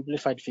a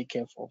simplified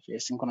V-curve of a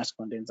synchronous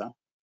condenser.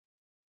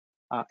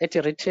 At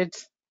a rated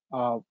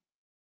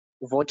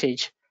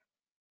voltage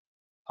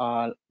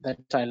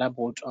that I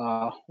labeled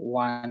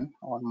 1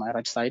 on my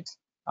right side,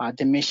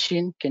 the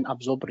machine can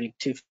absorb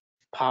reactive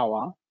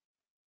power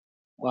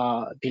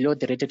below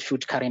the rated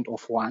field current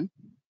of 1,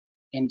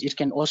 and it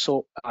can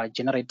also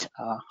generate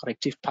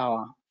reactive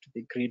power to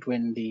the grid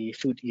when the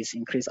field is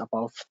increased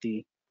above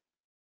the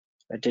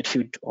rated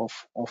field of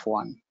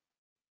 1.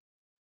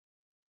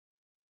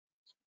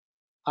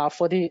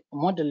 For the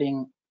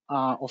modeling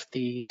of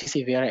the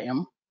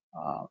DCVRM,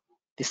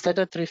 the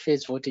starter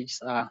 3-phase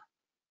voltages are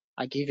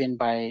given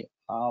by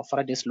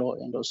Faraday's law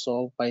and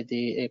also by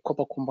the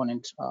copper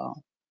component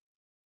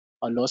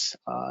loss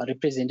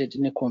represented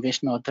in a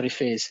conventional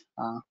 3-phase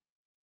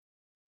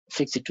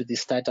fixed to the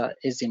starter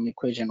as in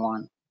equation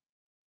 1.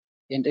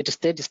 And at a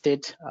steady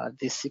state,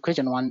 this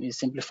equation 1 is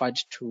simplified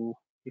to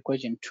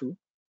equation 2,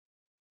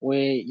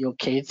 where your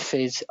kth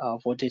phase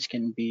voltage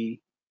can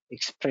be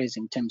expressed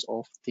in terms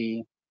of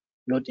the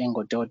load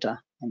angle delta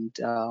and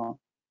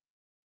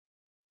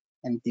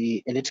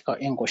the electrical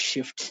angle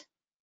shift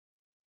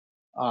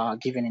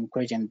given in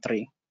equation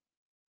 3.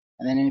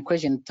 And then in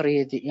equation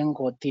 3, the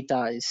angle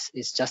theta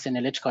is just an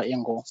electrical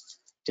angle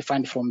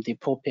defined from the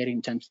pole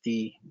pairing times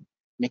the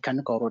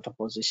mechanical rotor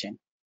position.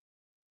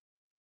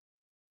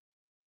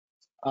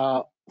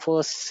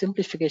 For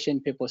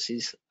simplification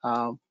purposes,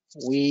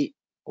 we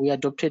we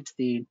adopted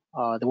the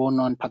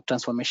well-known pack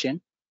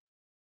transformation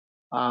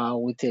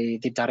with the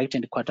direct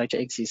and quadrature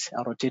axis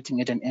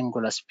rotating at an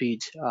angular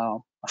speed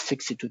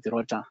fixed to the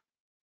rotor.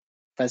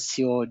 Thus,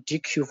 your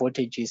DQ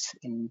voltages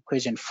in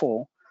equation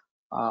 4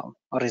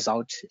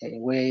 result,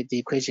 where the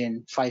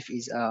equation 5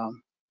 is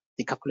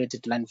the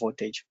calculated line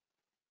voltage.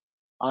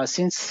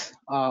 Since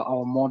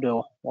our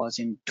model was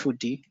in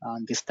 2D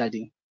in this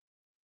study,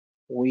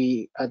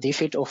 the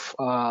effect of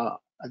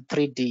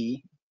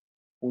 3D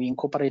we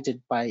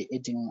incorporated by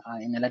adding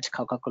an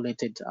electrical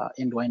calculated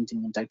end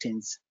winding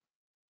inductance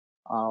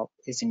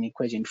is in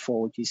equation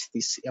 4, which is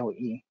this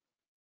LE.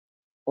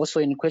 Also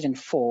in equation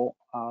 4,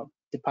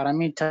 the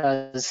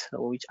parameters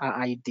which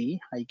are ID,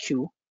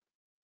 IQ,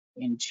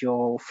 and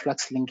your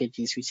flux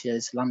linkages, which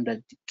is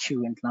lambda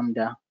Q and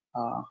lambda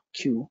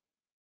Q,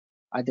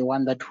 are the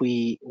one that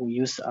we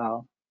use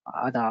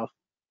other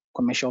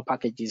commercial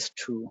packages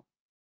to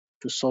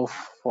solve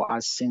for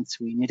us, since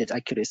we needed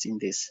accuracy in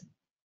this.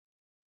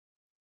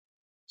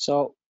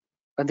 So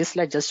this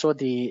slide just show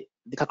the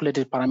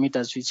calculated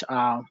parameters which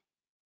are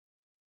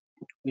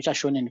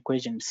shown in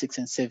equation 6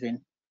 and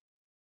 7,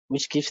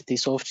 which gives the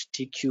solved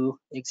DQ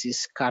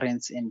axis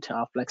currents and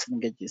flux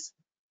linkages.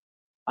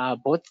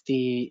 Both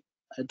the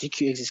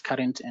DQ axis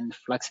current and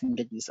flux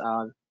linkages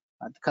are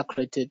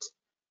calculated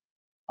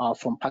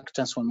from pack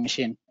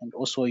transformation and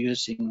also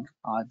using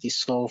the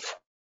solve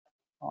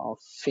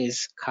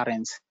phase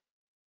currents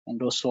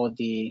and also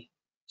the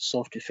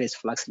solved phase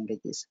flux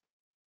linkages.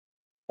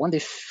 On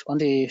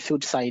the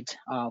field side,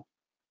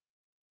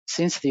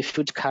 since the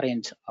field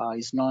current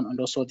is known and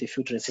also the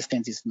field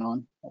resistance is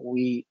known,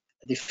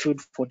 the field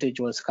voltage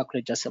was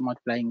calculated just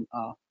multiplying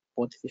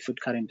both the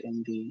field current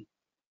and the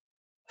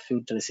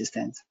field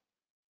resistance.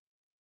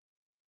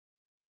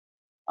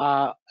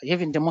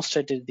 Having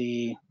demonstrated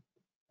the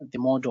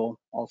model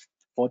of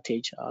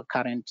voltage,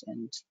 current,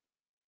 and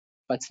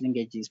flux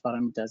linkages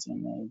parameters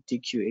in a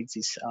DQ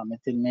axis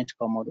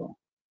mathematical model,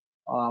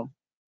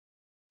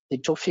 the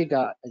top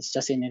figure is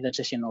just an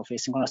illustration of a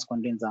synchronous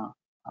condenser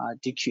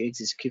DQ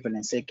axis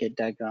equivalent circuit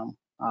diagram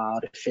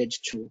referred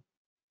to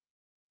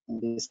in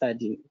the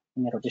study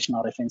in a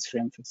rotational reference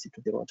frame fixed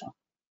to the rotor.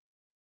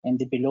 And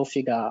the below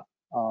figure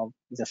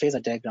is a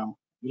phasor diagram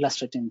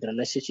illustrating the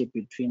relationship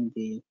between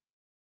the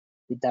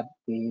direct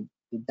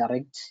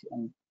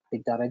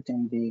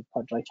and the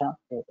quadrature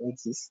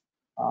axis,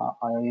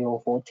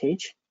 your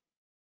voltage,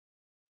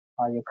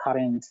 your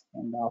current,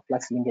 and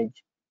flux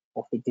linkage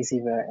of the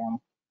DC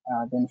variable.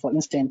 Then, for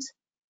instance,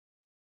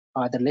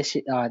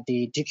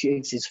 the DQ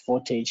axis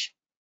voltage,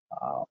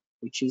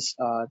 which is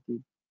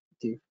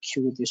the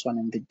Q, this one,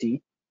 and the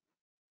D,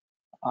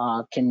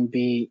 can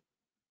be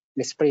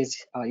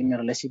expressed in a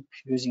relationship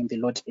using the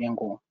load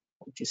angle,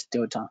 which is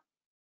delta,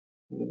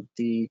 with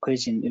the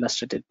equation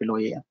illustrated below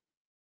here.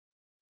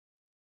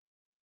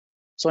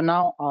 So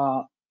now,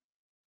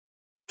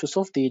 to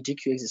solve the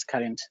DQ axis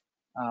current,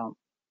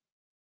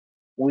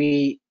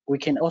 we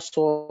can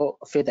also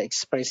further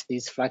express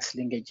these flux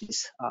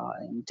linkages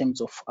in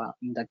terms of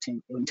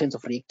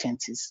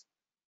reactances,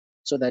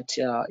 so that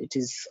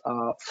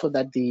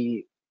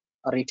the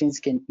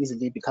reactance can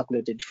easily be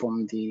calculated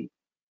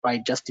by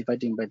just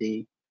dividing by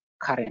the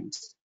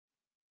currents.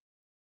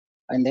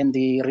 And then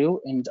the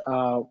real and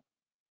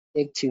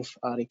active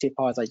reactive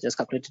powers are just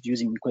calculated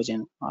using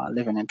equation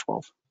 11 and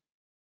 12.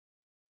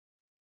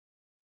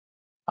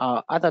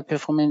 Other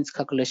performance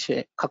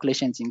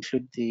calculations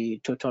include the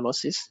total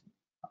losses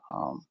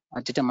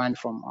are determined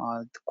from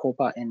the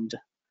copper and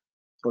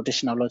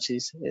rotational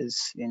losses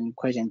is in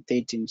equation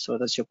 13. So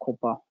that's your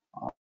copper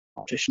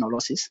rotational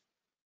losses.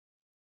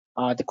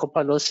 The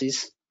copper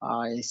losses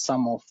are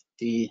sum of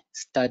the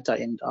starter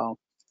and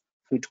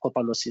field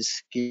copper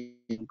losses in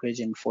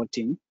equation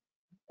 14,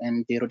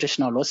 and the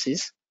rotational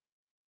losses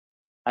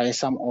are a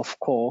sum of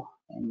core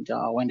and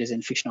winders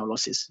and frictional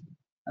losses.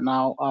 And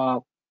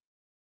now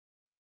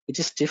it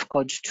is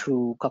difficult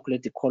to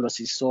calculate the core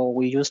losses, so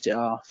we used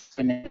a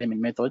finite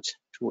element method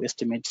to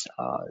estimate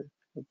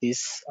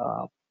this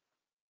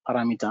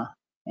parameter,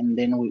 and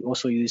then we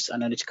also use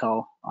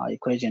analytical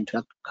equation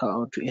to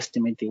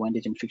estimate the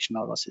windage and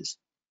frictional losses.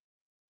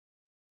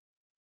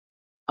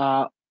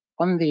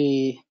 On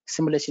the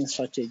simulation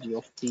strategy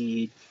of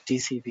the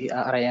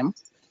DCV-RM,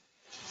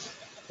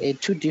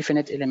 two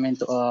different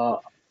elements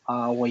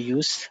were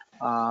used,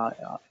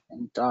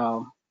 and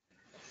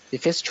the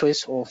first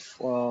choice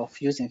of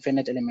using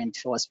finite element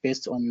was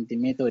based on the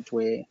method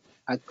were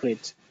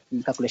accurate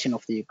in calculation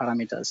of the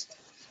parameters.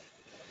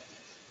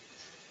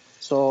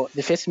 So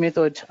the first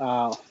method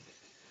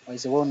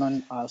is a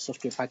well-known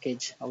software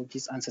package, which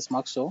is ANSYS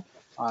Maxwell,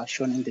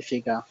 shown in the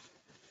figure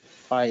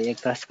by a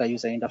graphical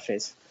user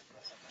interface.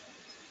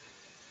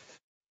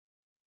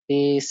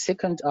 The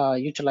second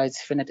utilized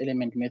finite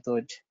element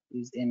method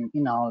is an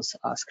in-house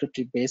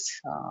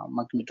script-based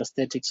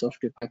magnetostatic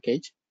software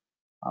package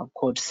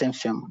called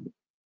SEMFEM,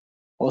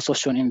 also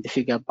shown in the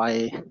figure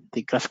by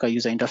the graphical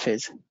user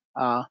interface.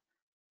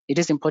 It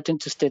is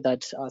important to state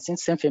that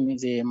since SEMFEM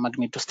is a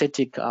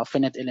magnetostatic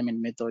finite element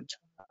method,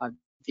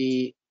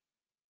 the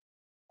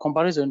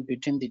comparison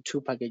between the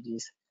two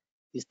packages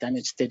is done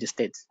at steady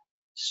state.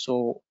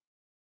 So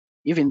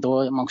even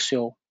though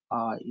Maxwell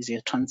is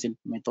a transient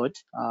method,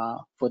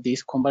 for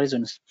these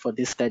comparisons for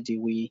this study,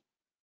 we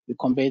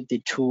compare the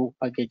two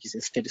packages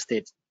at steady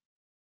state.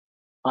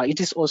 It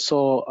is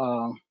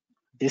also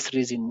this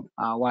reason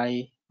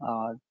why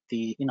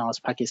the in-house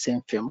package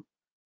same film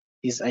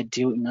is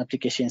ideal in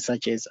applications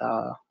such as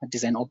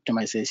design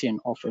optimization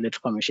of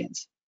electrical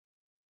machines.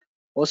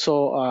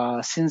 Also,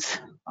 since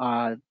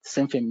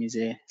SemFem is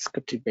a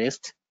scripting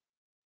based,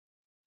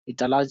 it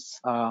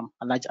allows a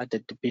large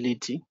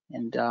adaptability,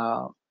 and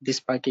this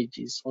package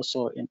is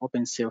also an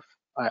open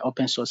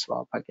source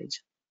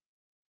package.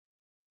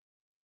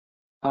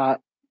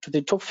 To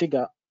the top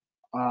figure,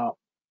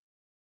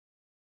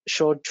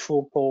 show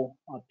two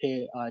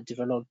pair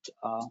developed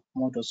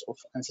models of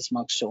ANSYS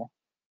Maxwell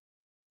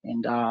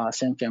and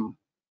SemFem.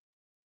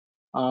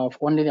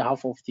 Only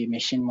half of the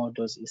machine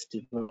models is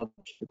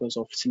developed because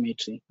of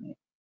symmetry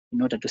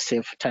in order to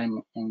save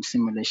time in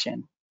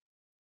simulation.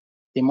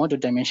 The model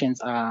dimensions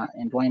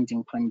and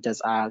winding parameters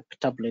are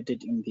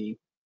tabulated in the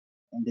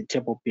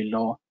table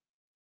below.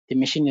 The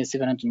machine is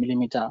 700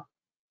 millimeter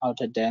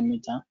outer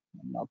diameter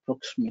and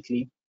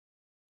approximately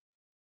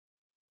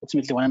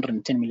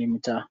 110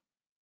 millimeter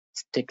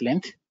stack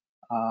length,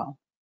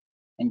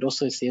 and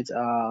also it says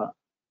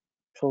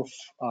 12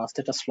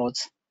 stator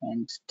slots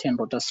and 10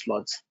 rotor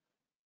slots.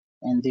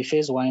 And the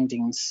phase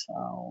windings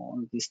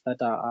on the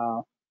starter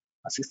are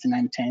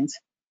 69 turns,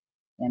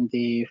 and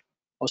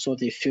also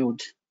the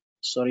field,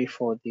 sorry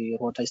for the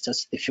rotor, it's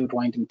just the field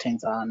winding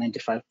turns are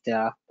 95. They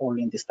are all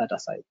in the starter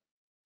side.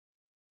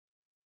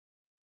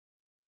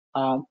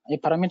 A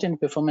parameter and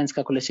performance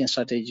calculation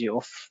strategy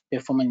of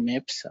performance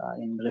maps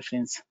in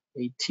reference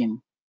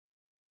 18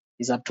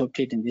 is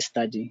adopted in this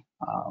study.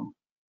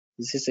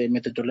 This is a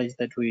methodology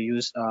that we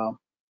use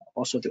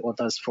also the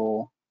authors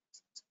for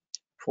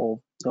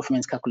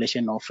performance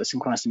calculation of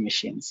synchronous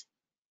machines.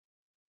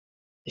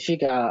 The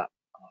figure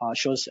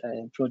shows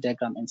a flow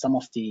diagram and some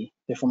of the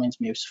performance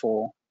maps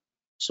for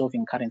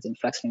solving currents and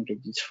flux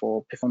linkages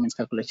for performance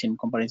calculation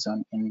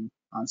comparison in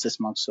ANSYS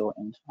Maxwell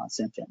and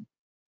SemFem.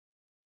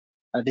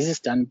 This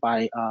is done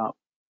by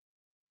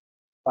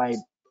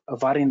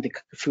varying the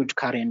field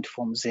current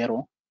from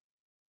 0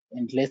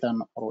 and less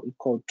than or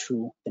equal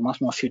to the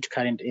maximum field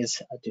current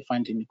is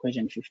defined in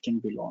equation 15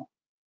 below.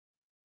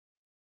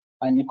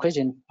 And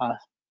equation,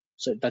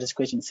 so that is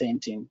equation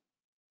 17.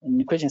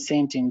 In equation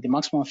 17, the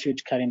maximum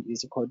field current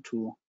is equal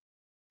to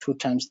 2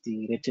 times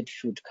the rated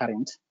field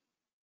current.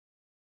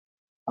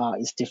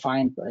 Is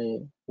defined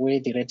where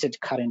the rated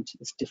current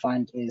is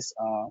defined as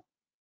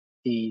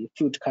the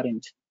field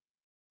current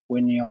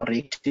when your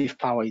reactive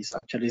power is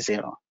actually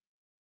 0.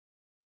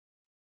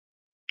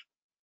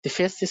 The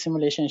first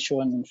simulation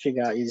shown in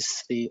figure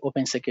is the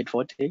open circuit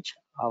voltage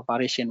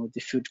variation with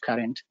the field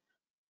current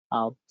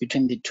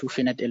between the two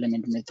finite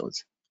element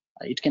methods.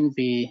 It can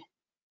be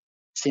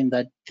seen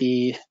that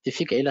the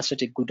figure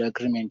illustrates a good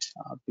agreement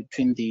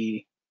between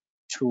the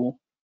two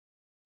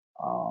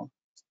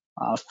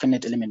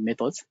finite element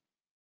methods.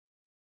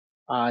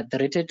 The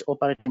rated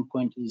operating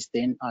point is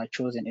then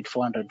chosen at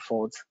 400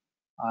 volts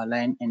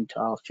line, and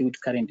field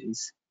current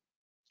is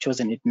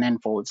chosen at 9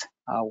 volts,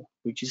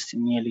 which is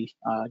nearly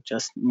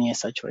just near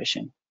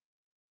saturation.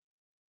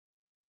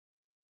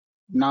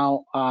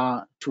 Now,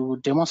 to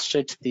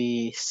demonstrate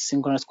the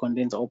synchronous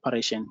condenser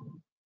operation,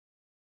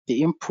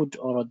 the input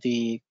or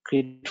the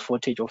grid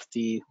voltage of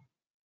the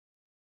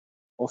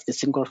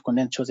synchronous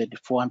condenser chosen at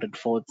 400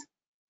 volts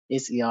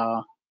is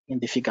in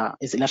the figure,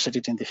 is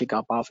illustrated in the figure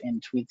above,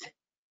 and with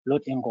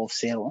load angle of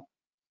 0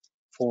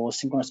 for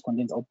synchronous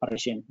condenser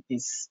operation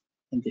is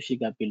in the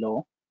figure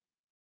below.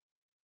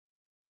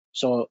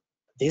 So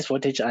these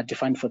voltages are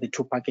defined for the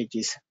two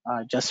packages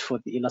just for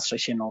the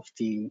illustration of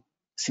the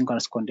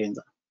synchronous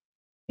condenser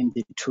in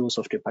the two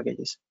software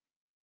packages.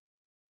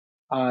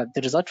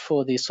 The result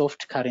for the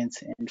soft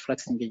currents and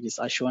flux linkages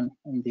are shown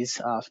in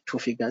these two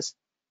figures,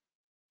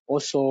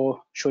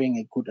 also showing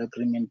a good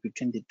agreement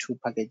between the two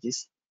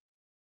packages.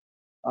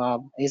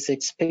 As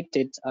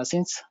expected,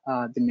 since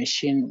the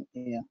machine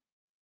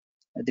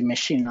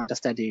under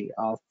study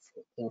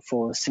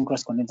for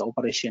synchronous condenser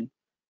operation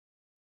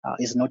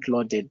is not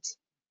loaded,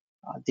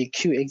 the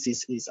Q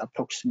axis is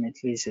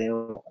approximately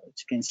 0, as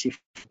you can see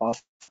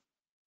above,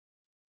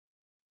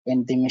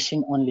 and the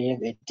machine only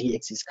have a D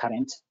axis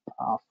current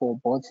for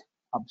both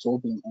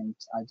absorbing and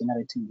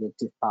generating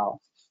reactive power.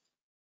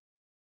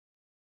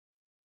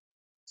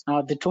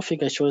 The top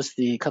figure shows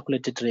the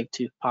calculated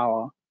reactive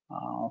power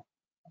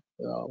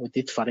with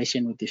its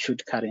variation with the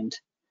field current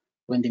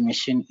when the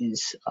machine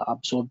is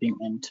absorbing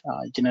and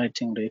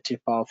generating reactive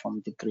power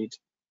from the grid.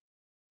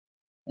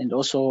 And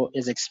also,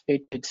 as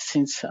expected,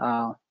 since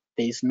there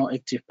is no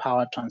active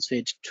power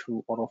transferred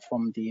to or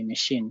from the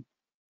machine,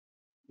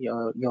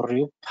 your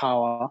real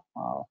power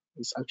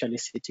is actually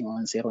sitting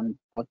on 0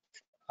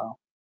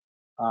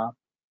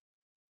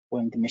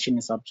 when the machine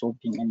is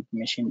absorbing and the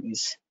machine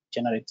is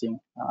generating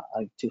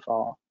active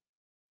power.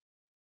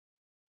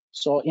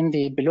 So in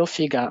the below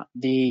figure,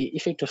 the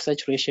effect of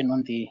saturation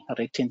on the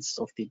reactance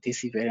of the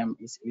DC varium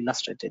is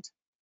illustrated.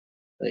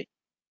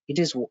 It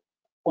is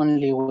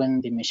only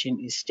when the machine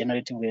is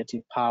generating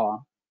reactive power,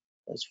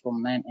 that's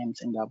from 9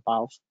 amps and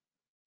above,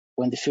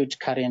 when the field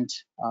current,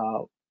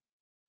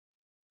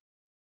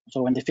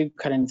 when the field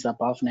current is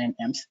above 9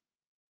 amps,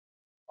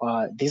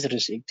 these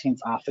reactants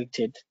are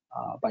affected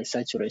by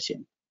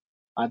saturation.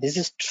 This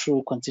is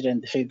true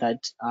considering the fact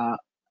that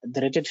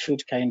the rated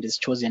field current is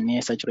chosen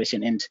near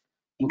saturation, and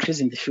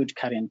increasing the field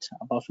current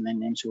above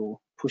 9 amps will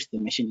push the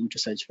machine into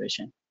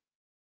saturation.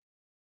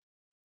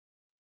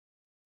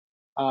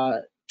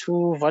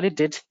 To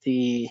validate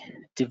the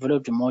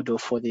developed model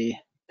for the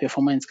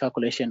performance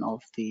calculation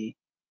of the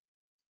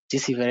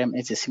DC varium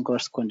as a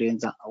synchronous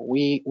condenser,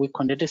 we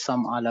conducted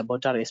some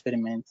laboratory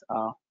experiments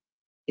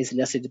as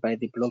listed by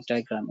the block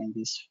diagram in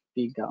this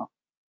figure.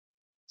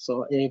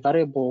 So a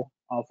variable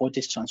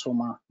voltage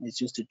transformer is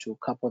used to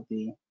couple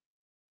the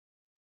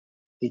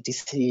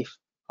DC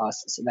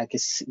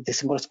the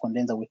synchronous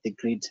condenser with the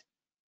grid,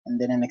 and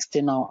then an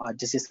external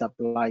DC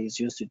supply is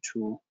used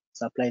to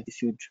supply the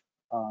field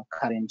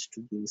current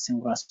to the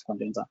synchronous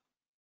condenser.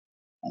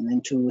 And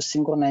then to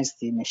synchronize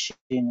the machine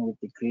with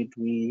the grid,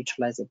 we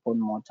utilize a pole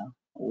motor,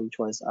 which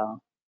was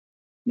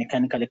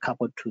mechanically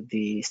coupled to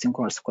the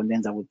synchronous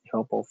condenser with the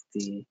help of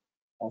the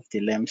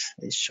lamps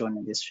as shown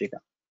in this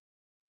figure.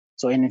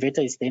 So an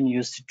inverter is then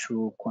used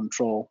to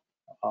control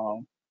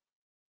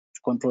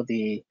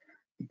the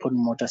pole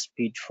motor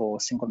speed for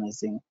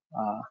synchronizing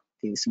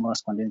the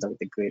synchronous condenser with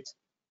the grid.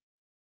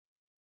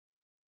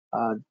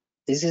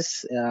 This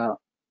is a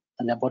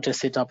laboratory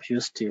setup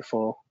used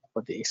for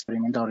the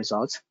experimental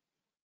results.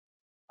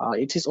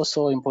 It is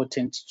also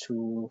important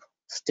to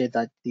state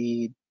that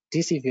the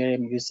DC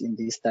varium used in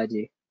this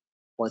study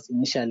was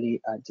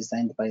initially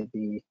designed by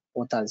the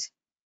authors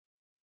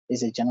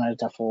as a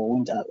generator for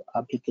wind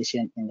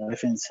application in the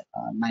reference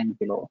 9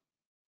 below.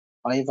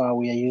 However,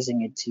 we are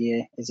using it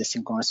here as a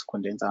synchronous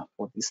condenser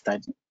for this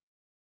study.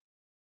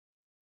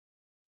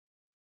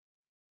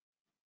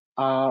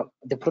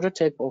 The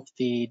prototype of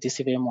the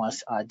DC varium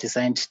was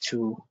designed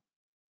to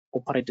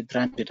operate at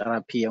 300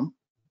 RPM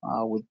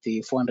with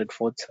the 400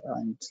 volt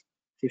and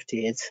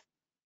 50 Hz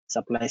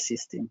supply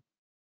system.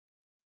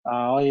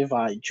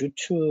 However, due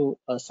to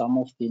some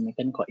of the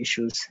mechanical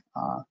issues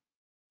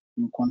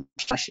in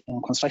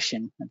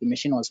construction, the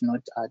machine was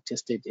not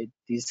tested at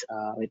these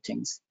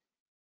ratings.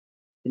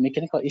 The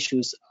mechanical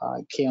issues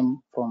came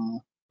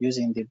from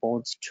using the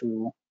bolts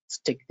to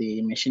stick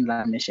the machine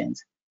laminations,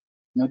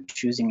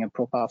 not using a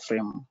proper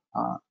frame.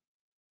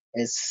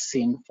 As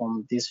seen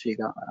from this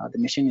figure, the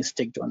machine is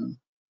sticked on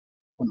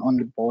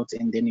only bolts,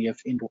 and then you have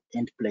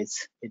end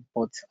plates at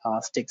both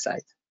stick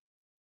sides.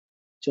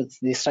 So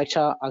the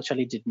structure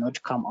actually did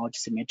not come out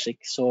symmetric.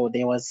 So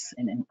there was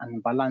an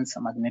unbalanced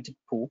magnetic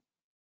pull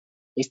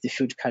as the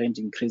field current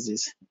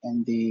increases,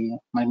 and the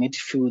magnetic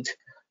field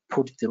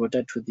put the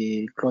rotor to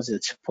the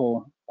closest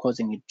pole,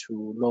 causing it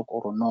to lock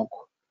or knock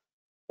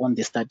on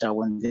the starter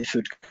when the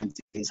field current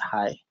is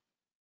high.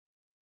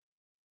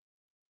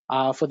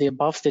 For the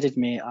above stated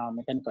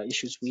mechanical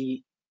issues,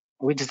 we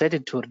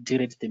decided to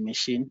derate the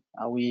machine.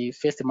 We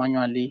first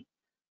manually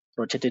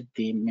rotated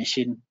the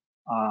machine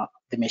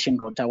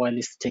rotor while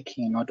it's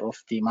taking note of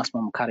the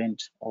maximum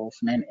current of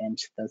 9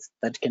 amps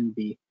that can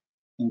be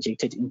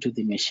injected into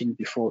the machine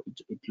before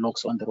it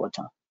locks on the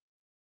rotor.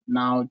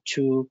 Now,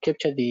 to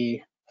capture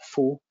the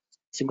full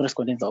synchronous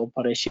condenser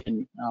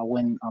operation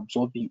when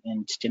absorbing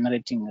and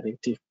generating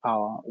reactive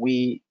power,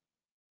 we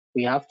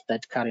have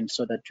that current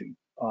so that,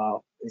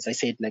 as I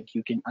said, like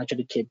you can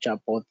actually capture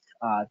both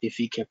the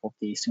V cap of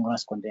the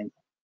synchronous condenser.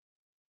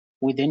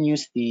 We then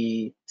use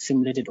the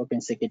simulated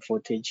open circuit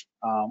voltage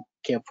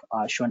cap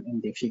shown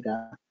in the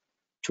figure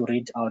to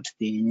read out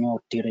the new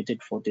derated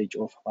voltage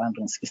of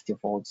 160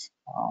 volts,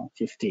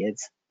 50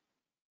 Hz.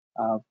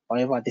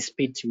 However, the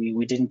speed,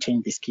 we didn't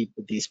change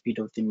the speed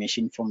of the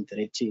machine from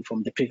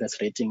the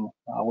previous rating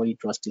where it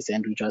was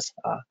designed, which was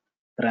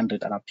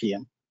 300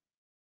 RPM.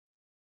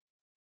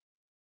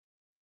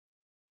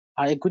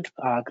 A good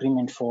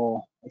agreement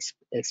for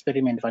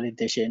experiment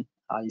validation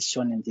is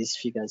shown in these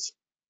figures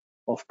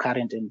of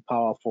current and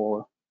power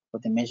for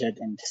the measured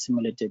and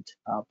simulated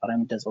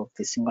parameters of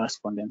the synchronous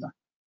condenser.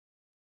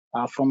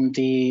 From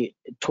the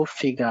top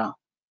figure,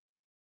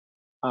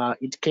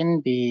 it can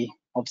be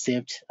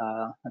observed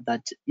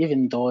that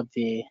even though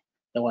there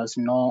was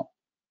no,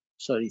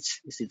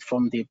 it's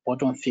from the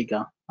bottom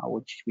figure,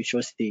 which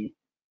shows the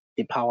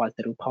power,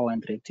 the real power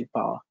and reactive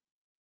power.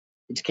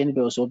 It can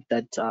be observed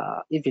that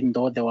even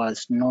though there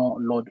was no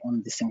load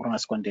on the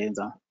synchronous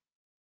condenser,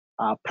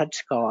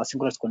 practical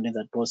synchronous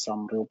condenser draws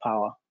some real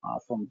power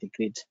from the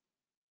grid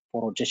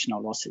for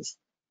rotational losses.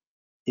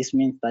 This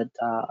means that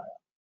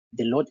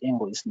the load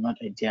angle is not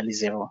ideally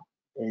zero,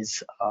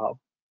 as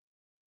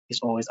is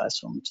always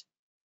assumed.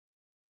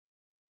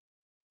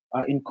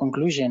 In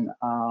conclusion,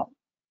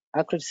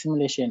 accurate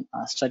simulation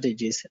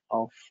strategies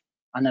of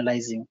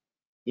analyzing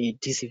a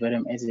DC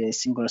varium as a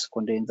synchronous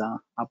condenser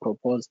are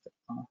proposed,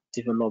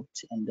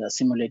 developed, and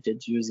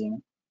simulated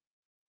using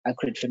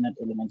accurate finite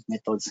element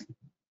methods.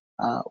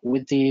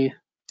 With the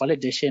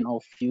validation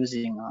of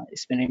using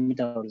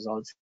experimental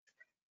results,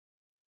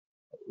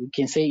 we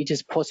can say it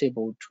is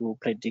possible to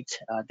predict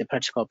the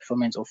practical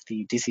performance of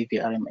the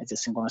DCVRM as a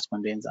synchronous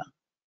condenser.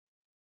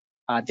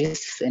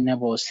 This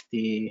enables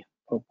the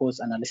proposed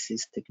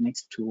analysis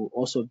techniques to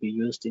also be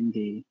used in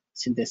the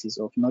synthesis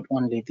of not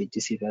only the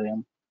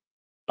DCVRM,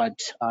 but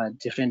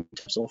different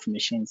types of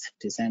machines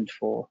designed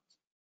for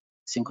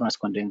synchronous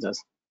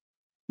condensers.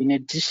 In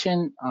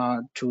addition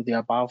to the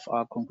above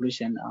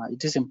conclusion,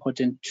 it is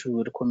important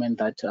to recommend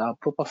that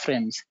proper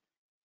frames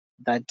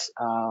that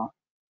are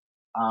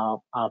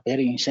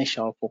very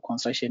essential for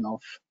construction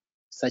of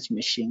such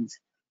machines,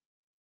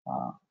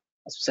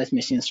 such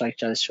machine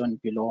structures shown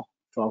below,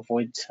 to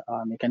avoid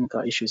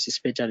mechanical issues,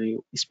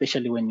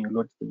 especially when you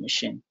load the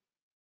machine.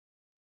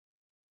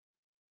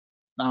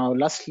 Now,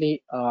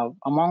 lastly,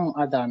 among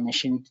other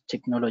machine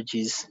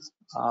technologies,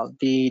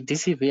 the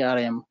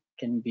DCVRM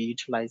can be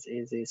utilized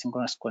as a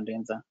synchronous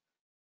condenser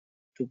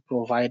to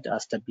provide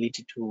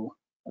stability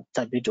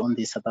on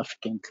the South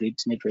African grid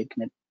network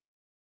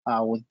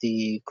with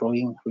the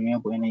growing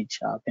renewable energy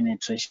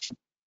penetration.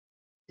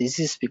 This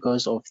is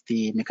because of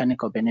the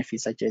mechanical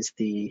benefits such as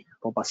the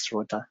robust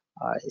rotor,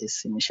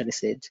 as initially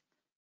said,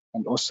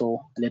 and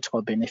also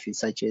electrical benefits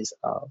such as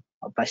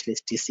a brushless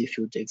DC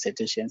field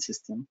excitation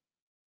system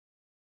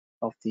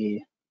of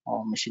the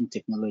machine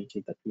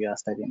technology that we are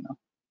studying now.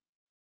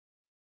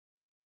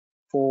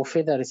 For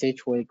further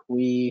research work,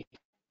 we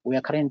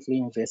are currently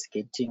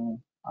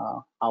investigating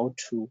how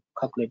to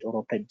calculate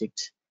or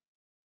predict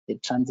the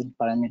transit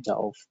parameter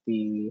of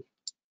the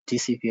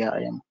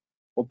DCVRM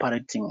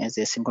operating as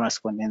a synchronous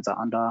condenser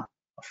under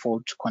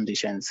fault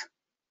conditions.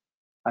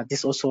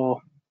 This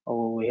also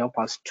will help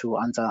us to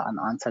answer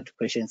unanswered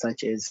questions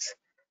such as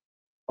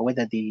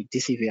whether the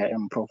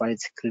DCVRM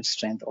provides grid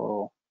strength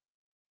or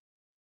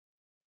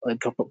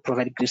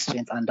provide grid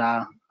strength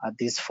under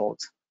these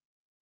faults.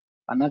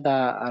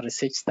 Another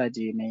research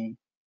study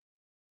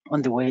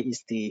on the way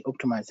is the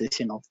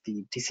optimization of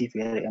the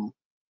DCVRM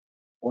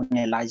on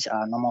a large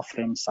normal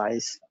frame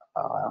size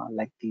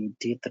like the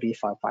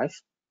D355.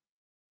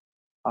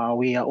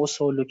 We are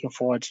also looking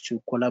forward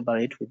to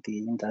collaborate with the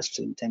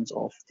industry in terms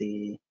of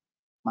the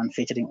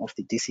manufacturing of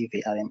the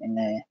DCVRM in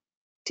a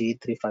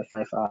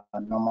D355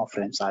 normal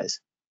frame size.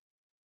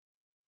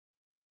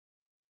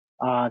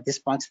 This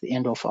marks the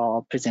end of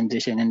our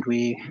presentation, and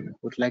we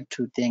would like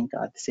to thank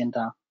the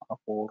Center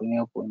for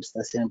Renewable and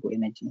Sustainable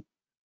Energy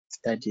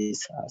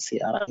Studies,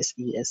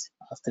 CRSES,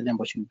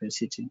 Stellenbosch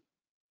University,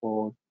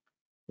 for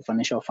the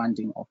financial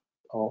funding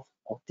of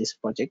this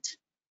project.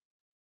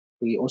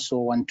 We also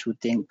want to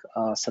thank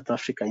South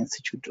Africa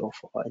Institute of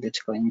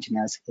Electrical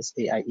Engineers,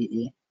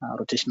 SAIEE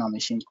Rotational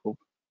Machines Group,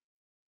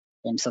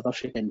 and South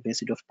Africa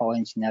University of Power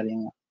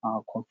Engineering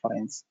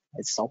Conference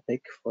at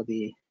SAUPEC for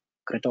the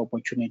great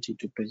opportunity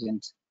to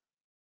present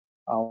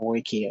our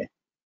work here.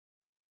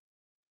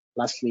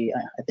 Lastly,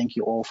 I thank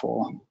you all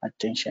for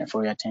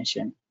your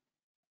attention.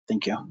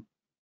 Thank you.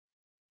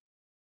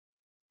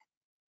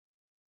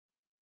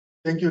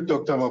 Thank you,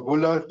 Dr.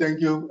 Mabhula.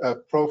 Thank you,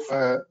 Prof.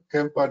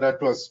 Kamper.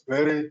 That was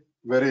very,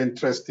 very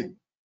interesting.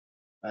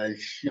 I'm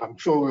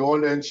sure we're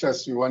all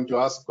anxious. We want to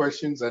ask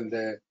questions, and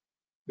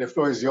the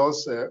floor is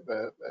yours.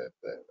 Our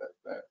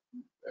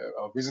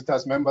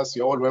visitors, members,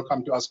 you're all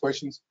welcome to ask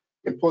questions.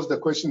 You can post the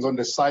questions on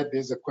the side.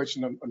 There's a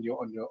question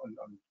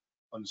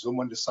on Zoom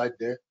on the side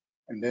there,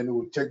 and then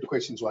we'll take the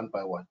questions one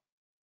by one.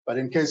 But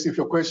in case if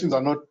your questions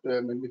are not,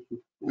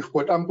 we've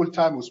got ample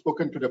time. We've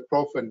spoken to the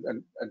Prof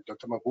and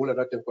Dr. Mabhula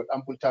that they've got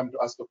ample time to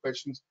ask the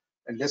questions,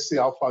 and let's see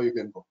how far you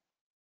can go.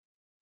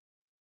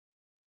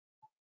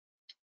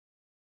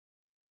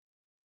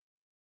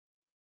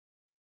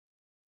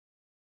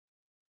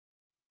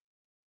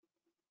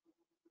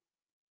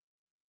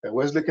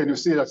 Wesley, can you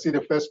see? I see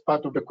the first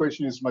part of the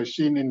question is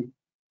machine in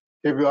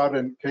KVR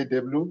and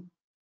KW.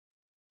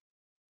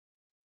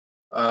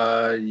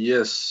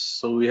 Yes,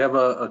 so we have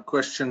a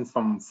question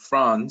from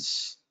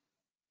France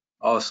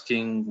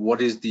asking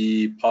what is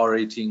the power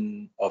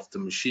rating of the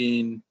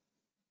machine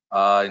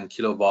in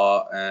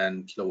kilovar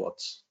and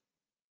kilowatts.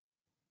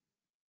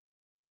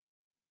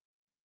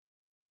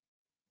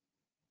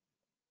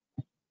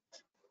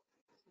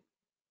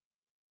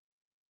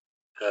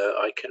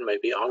 I can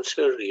maybe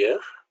answer here.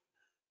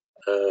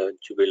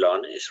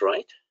 Jubilan is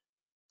right.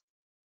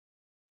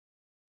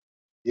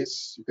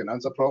 Yes, you can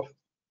answer, Prof.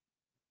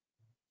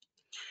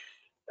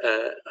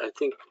 I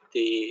think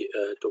the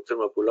Dr.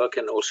 Mabhula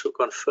can also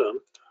confirm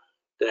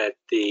that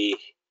the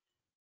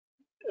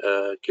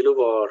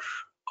kilovar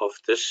of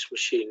this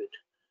machine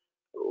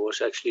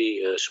was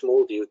actually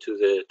small due to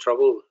the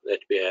trouble that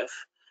we have,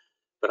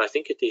 but I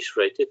think it is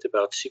rated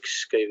about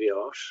 6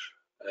 kVArs,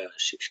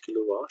 6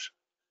 kilowatts.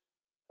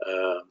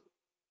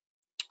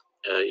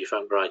 If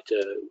I'm right,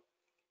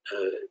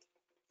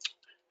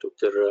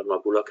 Dr.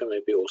 Mabhula can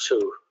maybe also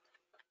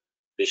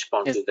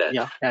respond to that.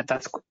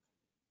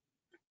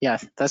 Yeah,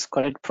 that's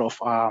correct, Prof.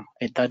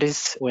 That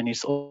is when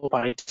it's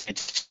operated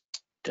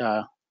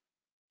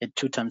at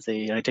 2 times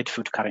the rated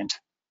field current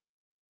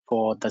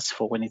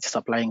for when it's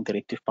supplying the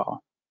reactive power.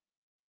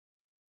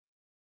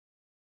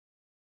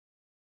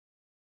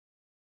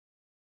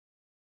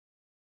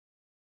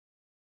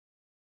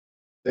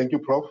 Thank you,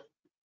 Prof.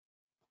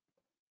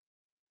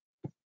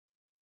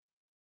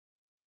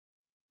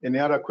 Any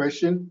other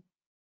question,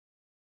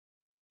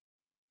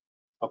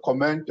 a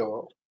comment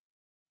or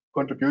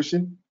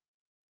contribution?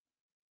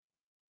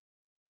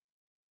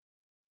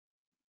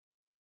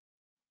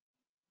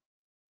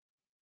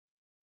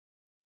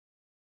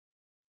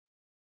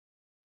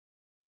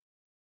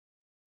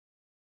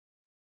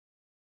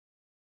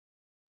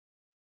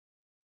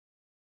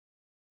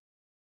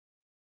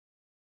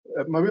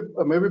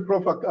 Maybe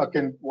Prof, I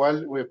can,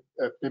 while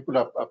people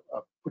are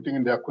putting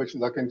in their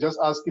questions, I can just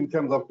ask in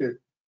terms of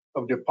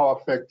the power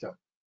factor.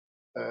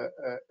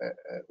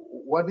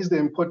 What is the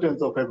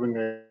importance of having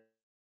a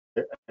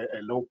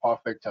low power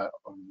factor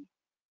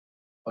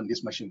on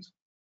these machines?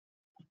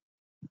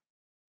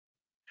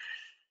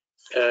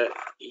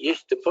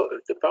 Yes,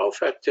 the power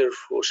factor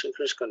for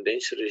synchronous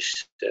condenser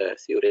is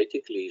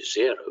theoretically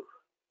 0,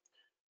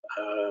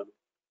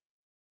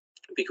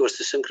 because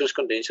the synchronous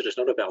condenser is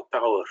not about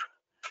power,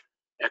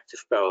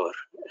 active power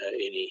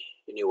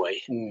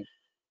anyway.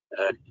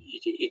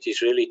 It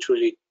is really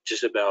truly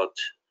just about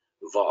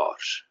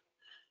VARs.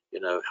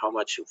 You know, how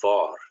much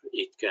VAR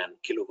it can,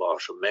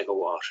 kilovars or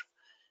megawars,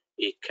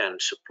 it can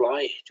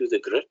supply to the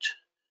grid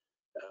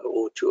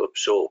or to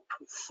absorb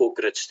for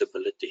grid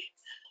stability.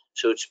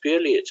 So it's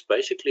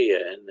basically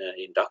an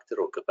inductor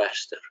or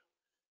capacitor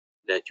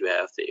that you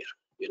have there,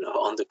 you know,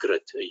 on the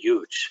grid, a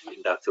huge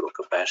inductor or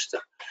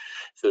capacitor.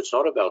 So it's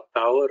not about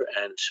power,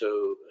 and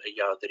so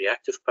yeah, the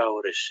reactive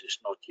power is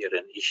not here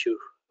an issue.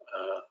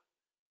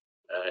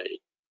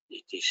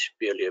 It is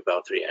purely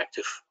about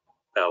reactive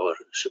power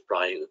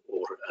supplying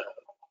or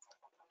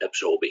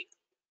absorbing.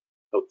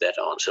 Hope that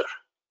answer.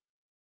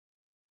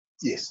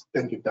 Yes,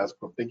 thank you,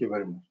 Prof. Thank you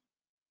very much.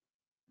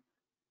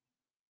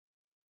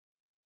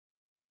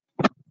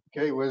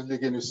 Okay, Wesley,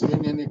 can you see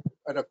any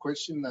other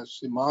question? I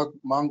see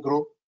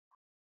Mangro.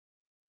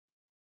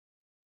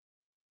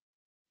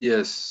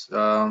 Yes,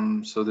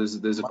 so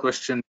there's a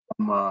question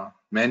from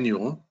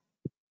Manuel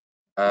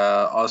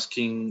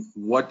asking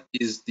what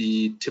is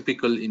the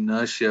typical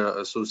inertia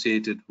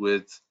associated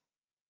with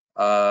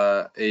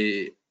a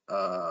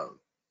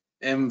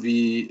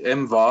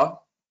MVAR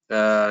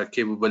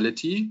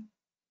capability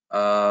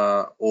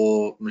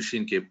or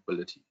machine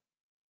capability.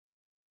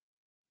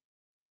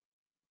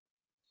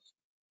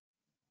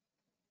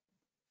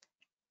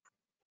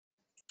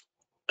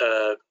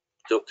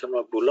 Dr.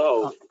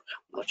 Mabhula, I'm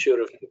not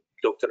sure if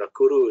Dr.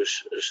 Akuru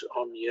is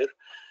on here,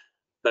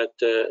 but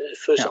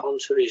first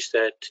answer is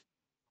that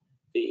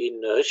the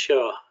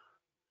inertia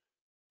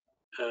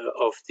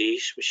of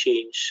these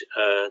machines,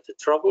 the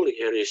trouble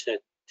here is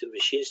that the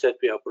machines that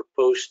we are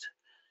proposed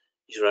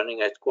is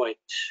running at quite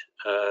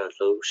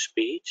low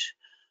speeds.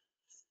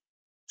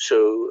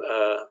 So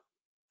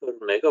per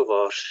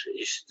megavars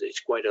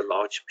is quite a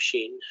large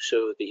machine.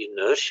 So the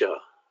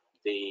inertia,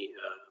 the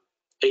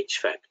H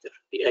factor,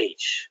 the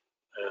H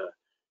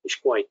is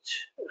quite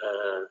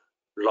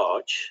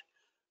large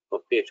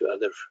compared to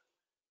other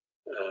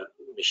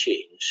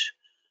machines.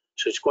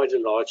 So it's quite a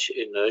large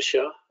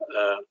inertia.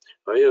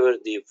 However,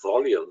 the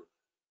volume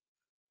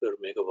per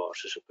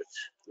megavars is a bit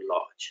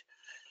large.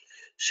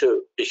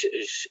 So is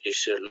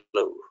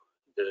low.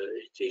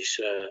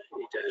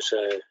 It has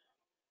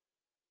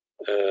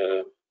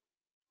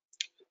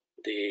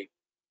the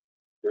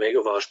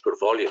megavars per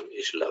volume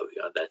is low.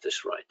 Yeah, that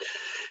is right.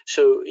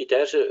 So it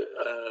has a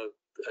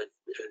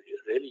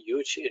really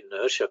huge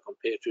inertia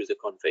compared to the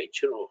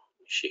conventional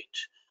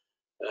machines.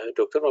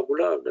 Dr.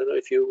 Mabhula, I don't know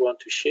if you want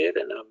to share,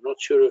 and I'm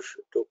not sure if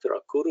Dr.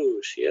 Akuru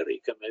is here. He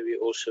can maybe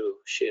also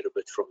share a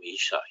bit from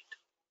his side.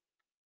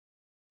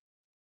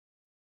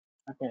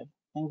 Okay,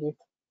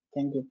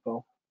 thank you,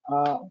 Prof.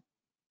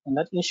 On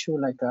that issue,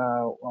 like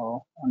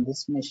on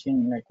this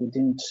machine, like we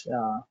didn't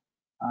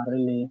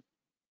really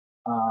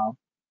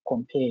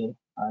compare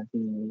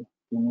the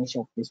inertia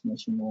of this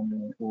machine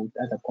with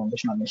other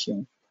conventional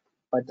machine.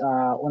 But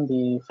on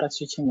the flat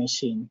switching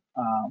machine,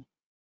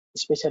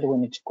 especially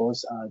when it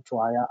goes to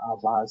higher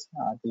VARs,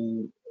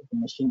 the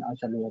machine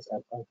actually has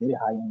a very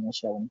high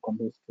inertia when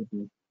compared to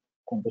the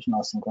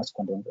conventional synchronous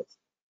condensers.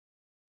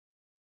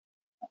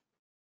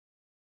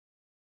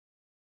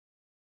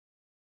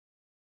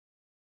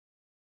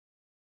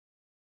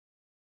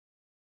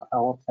 I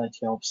hope that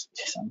helps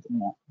something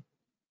more.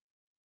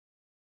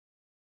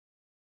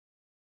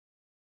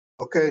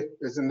 Okay,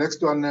 there's the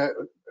next one.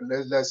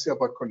 Let's see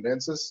about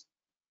condensers.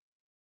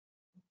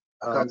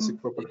 I can't see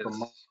properly from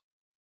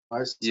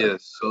my side.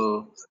 Yes,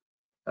 so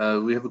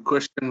we have a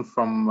question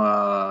from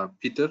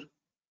Peter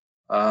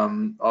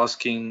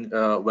asking,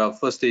 well,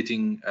 first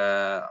stating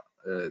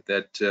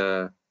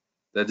that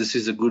this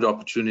is a good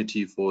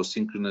opportunity for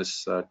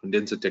synchronous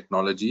condenser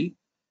technology.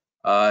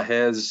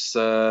 Has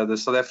the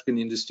South African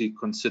industry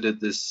considered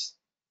this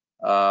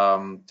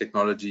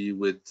technology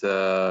with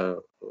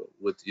the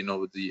REIPP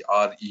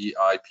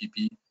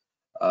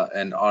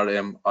and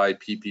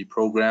RMIPP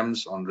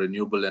programs on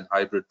renewable and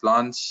hybrid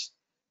plants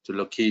to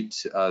locate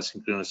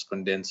synchronous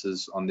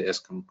condensers on the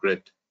Eskom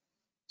grid.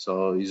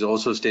 So he's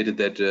also stated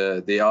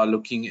that they are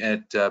looking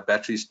at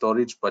battery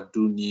storage, but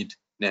do need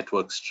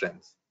network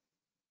strength.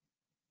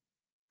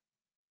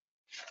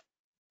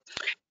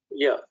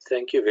 Yeah,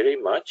 thank you very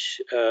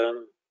much.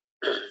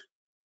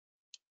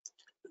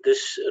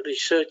 This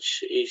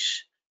research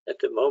is at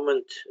the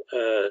moment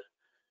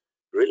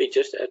really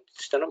just at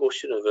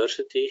Stellenbosch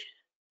University,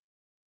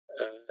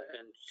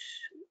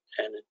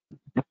 and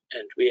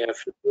we have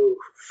no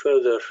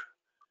further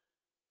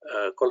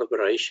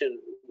collaboration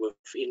with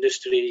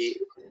industry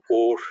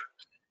or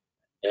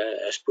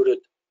as put it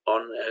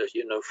on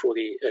you know, for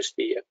the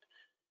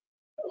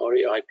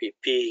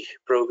REIPP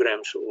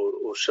programs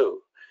or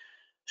so.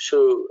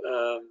 So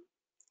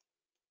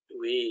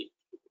the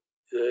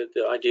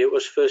idea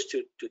was first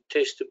to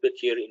test a bit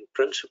here in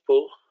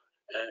principle,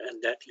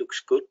 and that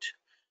looks good.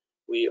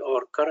 We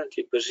are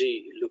currently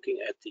busy looking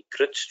at the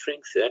grid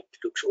strength. That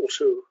looks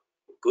also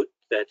good,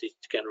 that it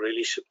can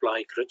really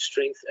supply grid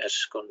strength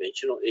as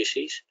conventional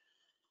SEs.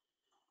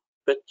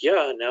 But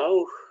yeah,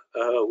 now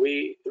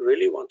we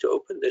really want to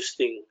open this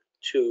thing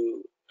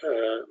to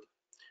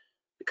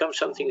become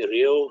something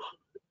real,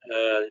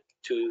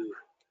 to,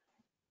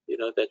 you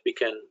know, that we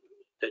can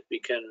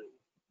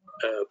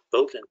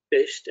build and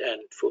test.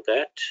 And for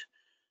that,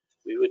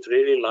 we would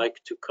really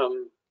like to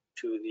come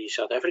to the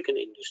South African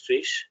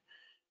industries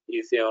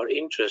if they are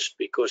interested,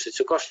 because it's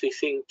a costly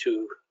thing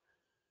to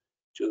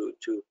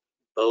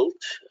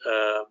build.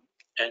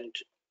 And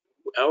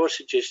our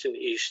suggestion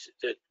is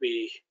that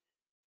we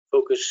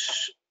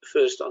focus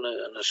first on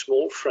a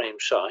small frame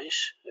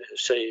size,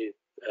 say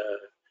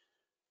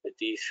a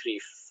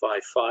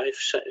D355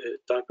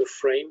 type of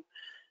frame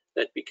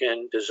that we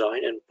can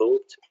design and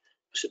build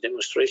as a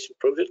demonstration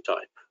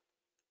prototype.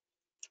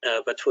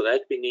 But for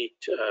that, we need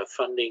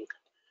funding.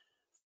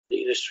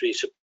 The industry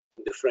is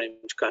the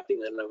frames,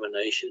 cutting the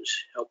laminations,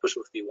 help us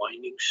with the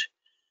windings.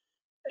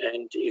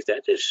 And if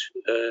that is,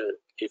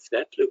 if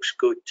that looks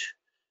good,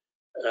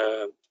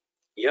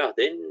 yeah,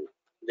 then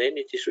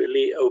it is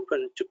really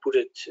open to put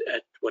it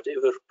at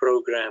whatever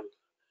program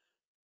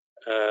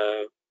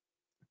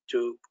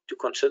to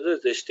consider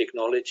this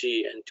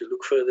technology and to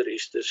look further.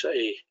 Is this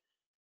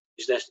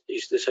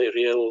a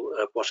real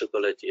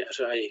possibility? As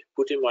I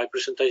put in my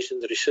presentation,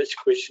 the research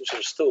questions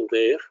are still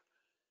there,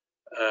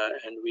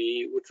 and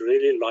we would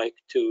really like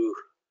to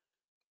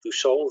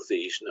solve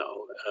these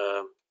now.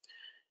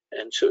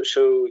 And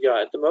so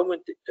yeah, at the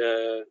moment,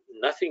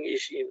 nothing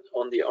is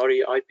on the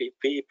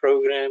REIPP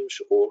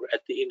programs or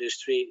at the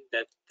industry.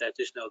 That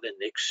is now the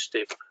next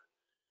step,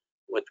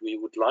 what we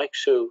would like.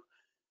 So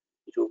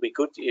it will be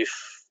good if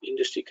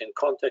industry can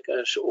contact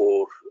us,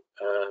 or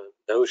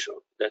those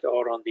that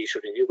are on these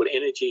renewable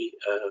energy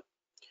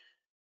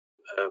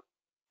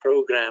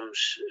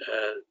programs,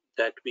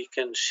 that we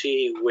can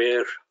see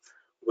where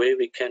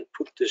we can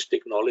put this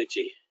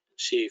technology,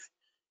 see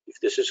if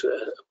this is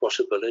a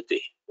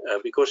possibility,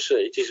 because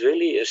it is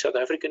really a South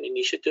African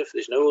initiative.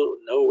 There's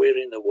nowhere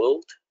in the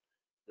world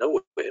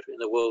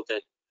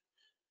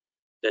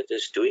that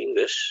is doing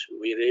this.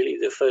 We're really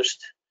the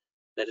first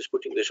that is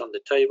putting this on the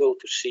table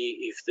to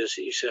see if this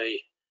is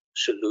a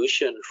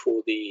solution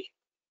for the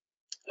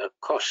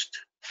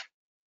cost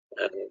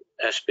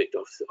aspect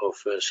of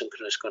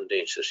synchronous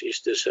condensers.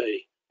 Is this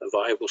a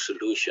viable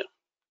solution?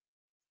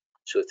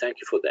 So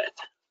thank you for that.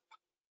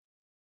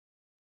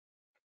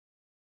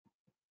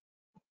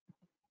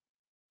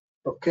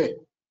 Okay.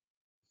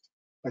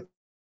 I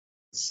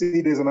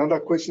see there's another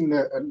question,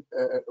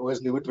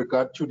 Wesley, with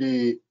regard to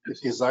the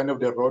design of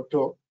the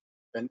rotor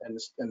and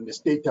the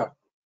stator.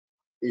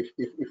 If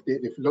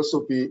the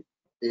philosophy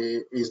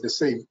is the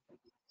same.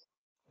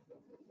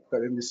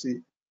 But let me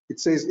see. It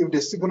says if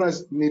the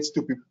synchronous needs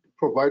to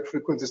provide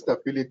frequency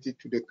stability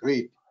to the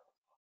grid,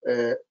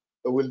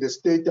 will the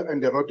stator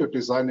and the rotor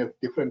design have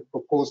different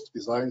proposed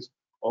designs,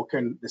 or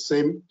can the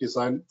same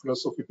design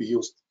philosophy be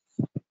used?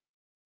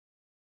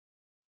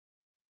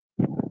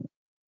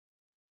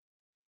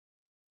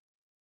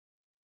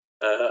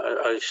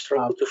 I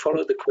struggle to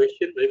follow the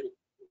question. Maybe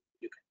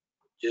you can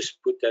just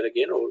put that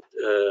again, or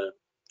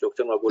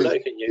Dr.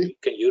 Mabhula,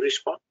 can you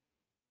respond?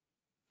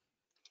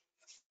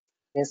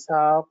 Yes.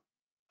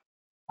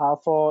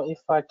 For if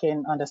I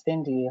can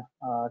understand the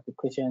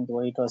question the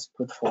way it was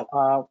put for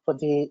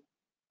the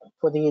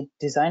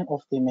design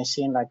of the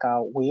machine, like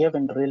we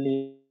haven't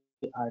really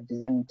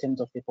designed in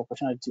terms of the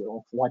proportionality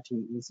of what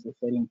he is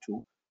referring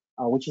to,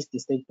 which is the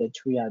stage that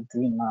we are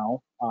doing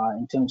now,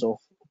 in terms of,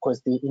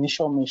 because the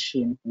initial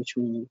machine which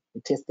we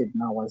tested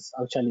now was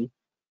actually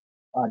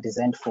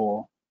designed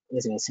for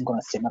as a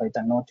synchronous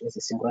generator, not as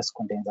a synchronous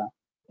condenser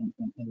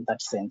in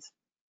that sense.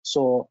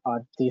 So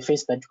the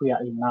phase that we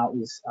are in now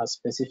is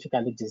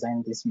specifically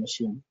design this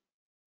machine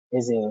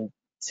as a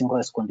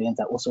synchronous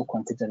condenser, also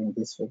considering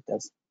these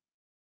factors.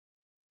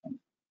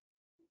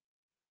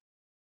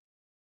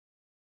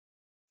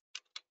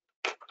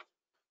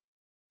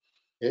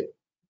 Okay.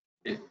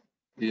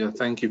 Yeah,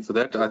 thank you for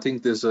that. I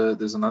think there's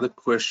another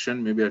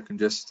question. Maybe I can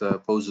just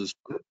pose this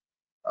one.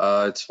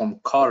 It's from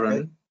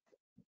Karen,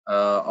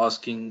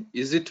 asking,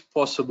 is it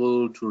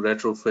possible to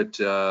retrofit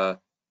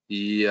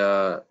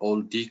the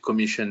old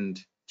decommissioned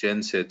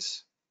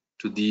gensets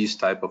to these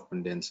type of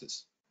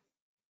condensers?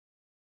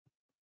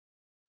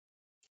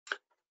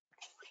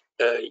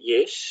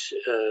 Yes,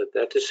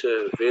 that is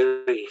a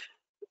very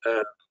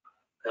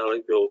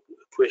valuable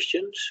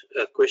question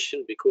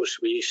because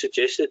we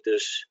suggested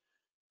this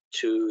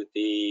to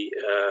the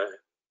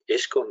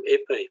ESCOM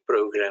EPE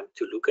program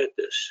to look at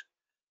this.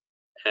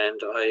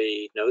 And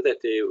I know that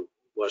there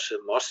was a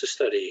master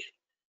study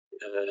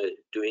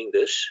doing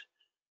this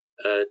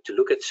to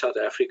look at South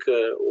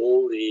Africa,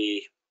 all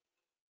the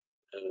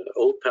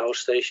old power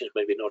stations,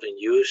 maybe not in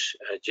use,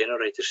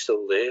 generators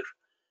still there.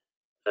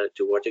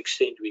 To what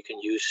extent we can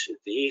use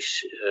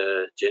these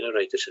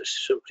generators as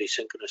simply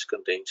synchronous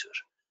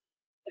condensers.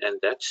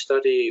 And that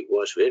study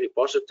was very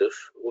positive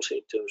also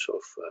in terms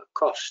of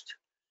cost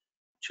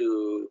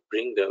to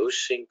bring those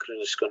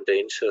synchronous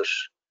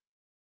condensers,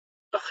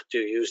 to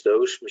use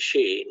those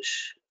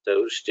machines,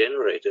 those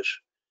generators,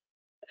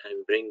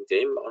 and bring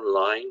them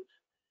online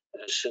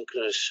as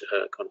synchronous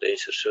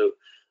condensers. So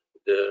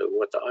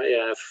what I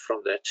have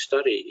from that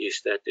study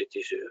is that it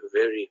is a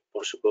very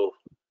possible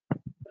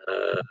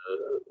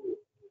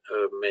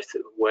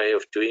way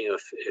of doing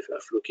of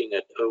looking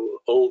at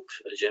old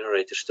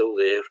generators still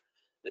there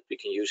that we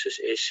can use as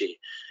SC.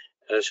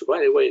 So by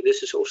the way,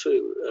 this is also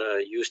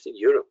used in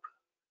Europe.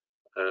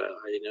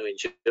 I know in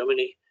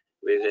Germany,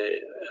 where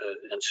they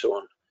and so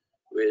on,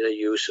 where they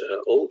use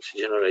old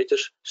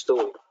generators,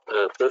 still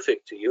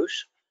perfect to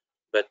use,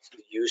 but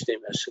use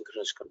them as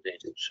synchronous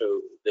condensers.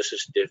 So this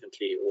is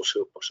definitely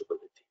also a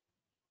possibility.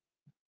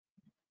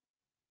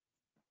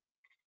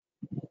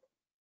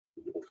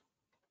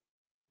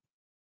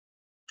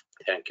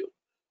 Thank you.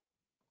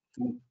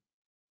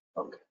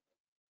 Okay.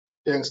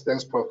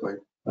 Thanks, Prof.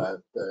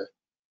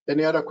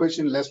 Any other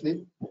question,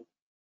 Leslie?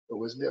 Or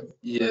Wesley?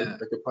 Yeah.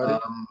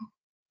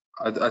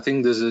 I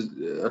think there's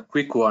a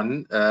quick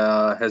one.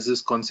 Has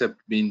this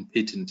concept been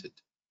patented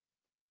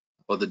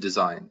for the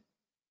design?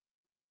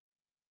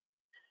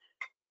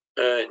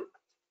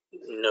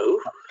 No,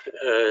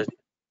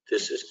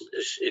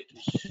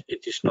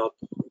 it is not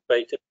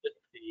patented.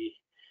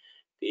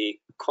 The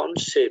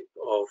concept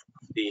of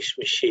these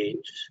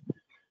machines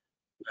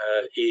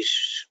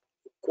is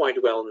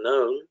quite well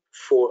known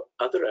for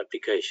other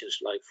applications,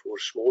 like for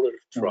smaller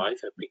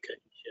drive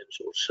applications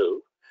or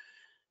so.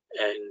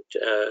 And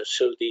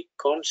so the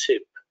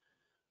concept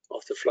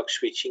of the flux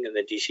switching and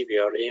the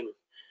DCVRM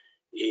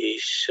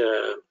is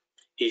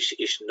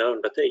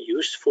known, but they're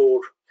used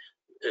for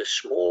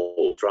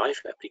small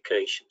drive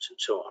applications and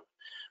so on.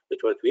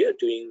 But what we are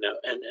doing now,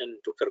 and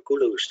Dr.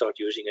 Akuru will start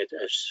using it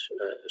as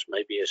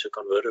maybe as a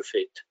converter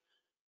fed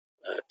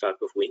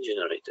type of wind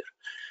generator.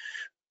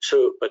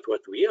 So, but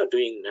what we are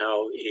doing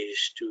now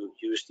is to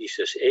use these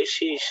as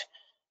ACs,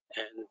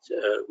 and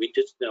we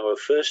did now a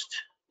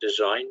first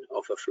design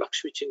of a flux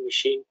switching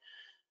machine.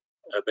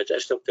 But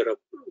as Dr.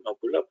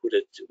 Mabhula put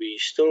it, we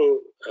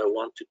still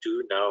want to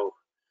do now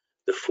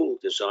the full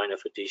design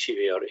of a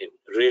DCVRM,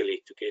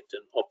 really to get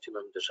an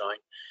optimum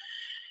design.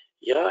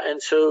 Yeah, and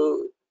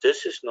so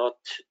this is not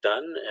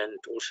done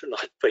and also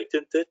not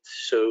patented,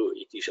 so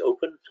it is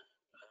open.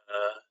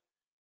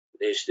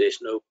 There's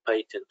no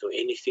patent or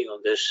anything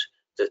on this.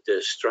 That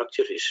the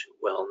structure is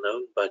well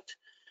known, but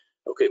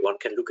okay, one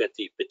can look at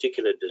the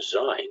particular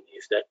design.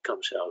 If that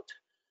comes out,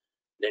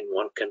 then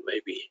one can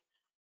maybe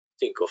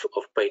think of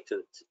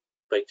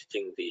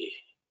patenting the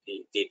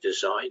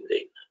design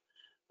then,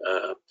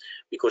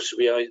 because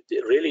we are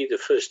really the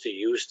first to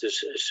use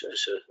this as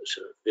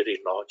a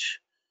very large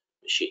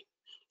machine.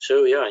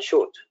 So yeah, in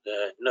short,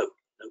 no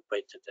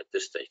patent at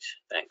this stage.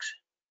 Thanks.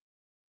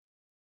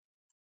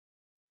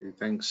 Okay,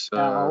 thanks.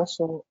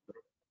 Also,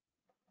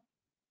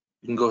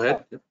 you can go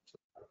ahead.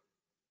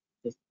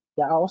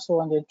 Yeah, I also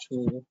wanted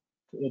to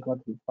add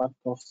what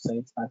Prof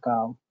said. Like,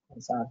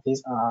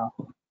 these are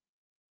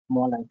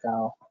more like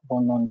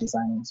well-known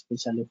designs,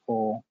 especially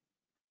for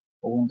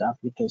wind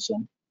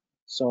application.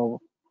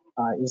 So,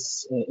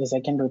 is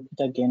I can repeat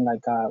again,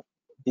 like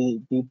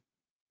the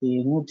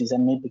new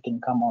design maybe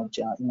can come out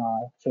in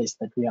our phase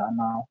that we are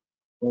now,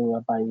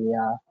 whereby we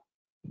are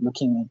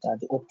looking at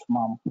the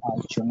optimum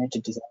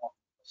geometric design of the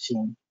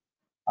machine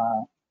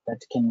that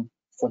can,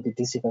 for the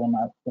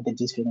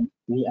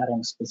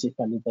DCVRM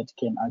specifically, that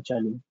can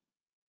actually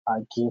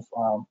give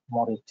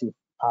more reactive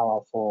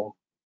power for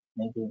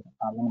maybe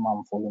a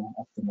minimum volume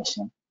of the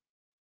machine.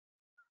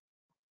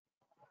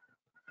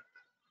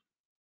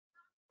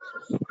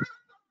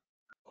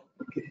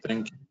 Okay,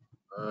 thank you.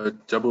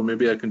 Jabu,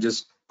 maybe I can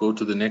just go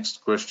to the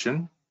next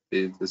question.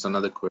 There's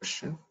another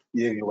question.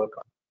 Yeah, you're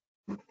welcome.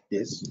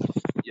 Yes.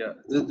 Yeah,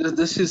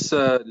 this is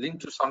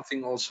linked to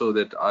something also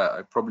that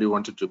I probably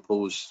wanted to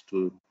pose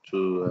to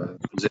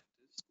presenters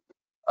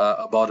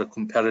about a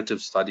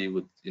comparative study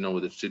with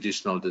with a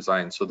traditional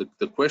design. So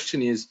the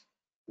question is,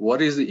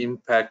 what is the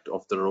impact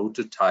of the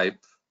rotor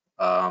type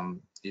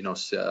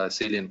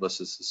salient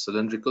versus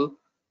cylindrical,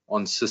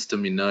 on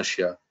system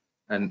inertia,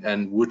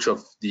 and which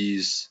of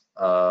these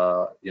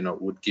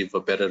would give a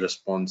better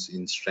response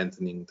in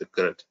strengthening the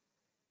grid.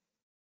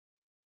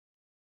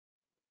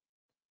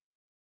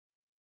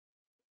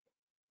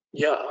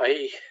 Yeah,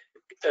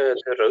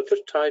 the rotor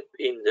type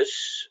in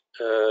this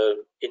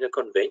in a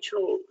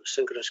conventional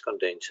synchronous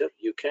condenser,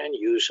 you can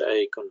use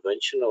a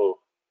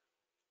conventional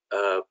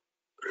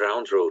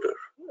round rotor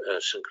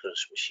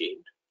synchronous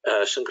machine,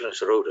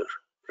 synchronous rotor,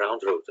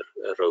 round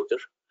rotor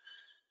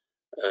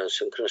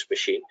synchronous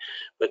machine.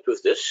 But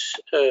with this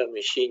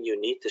machine, you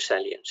need the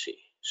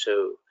saliency.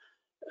 So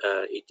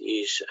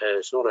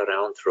it's not a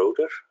round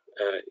rotor.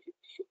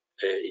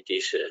 It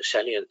is a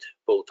salient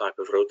pole type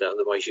of rotor.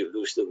 Otherwise, you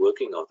lose the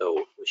working of the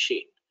whole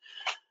machine.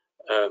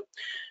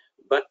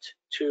 But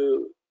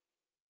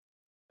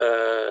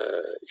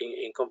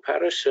in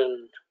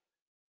comparison,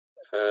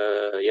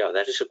 yeah,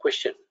 that is a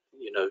question.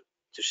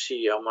 To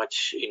see how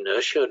much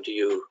inertia do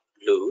you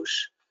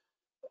lose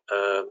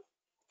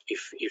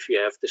if you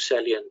have the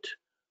salient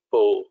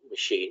pole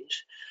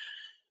machines.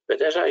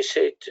 But as I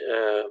said,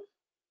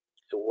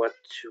 what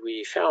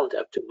we found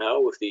up to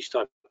now with these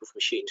type of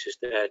machines is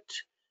that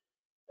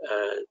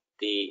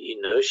the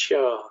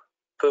inertia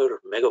per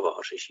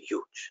megavars is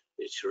huge.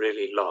 It's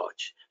really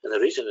large, and the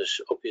reason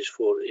is obvious.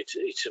 For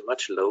it's a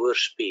much lower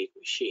speed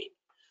machine.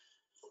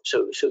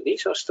 So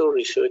these are still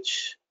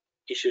research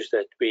issues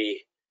that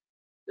we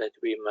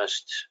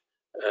must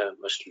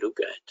look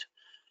at.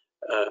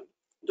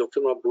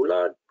 Dr.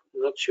 Mabhula,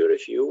 I'm not sure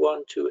if you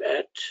want to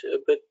add a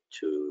bit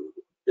to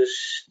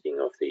this thing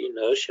of the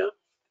inertia.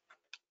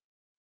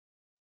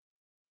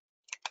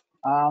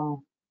 I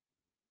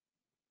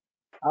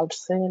would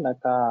say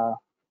like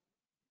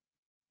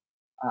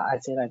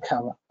I'd say like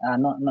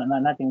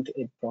nothing to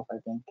add, Prof. I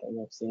think you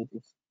have said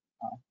it.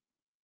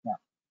 Yeah.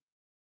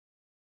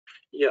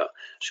 Yeah.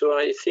 So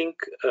I think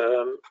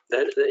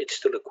that it's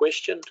still a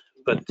question,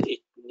 but it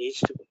needs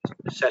to be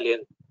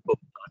salient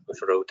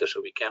with rotor.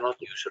 So we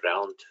cannot use a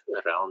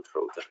round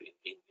rotor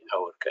in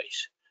our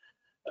case.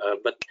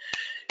 But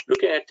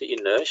looking at the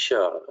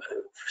inertia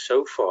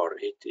so far,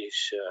 it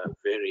is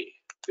very,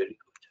 very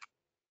good.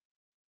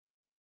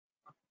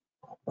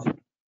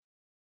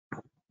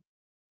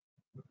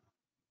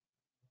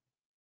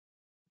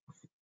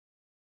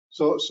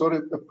 So sorry,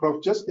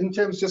 Prof, just in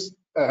terms,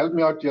 help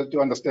me out here to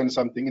understand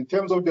something. In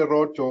terms of the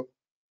rotor,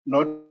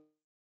 not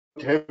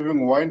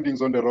having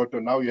windings on the rotor,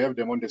 now you have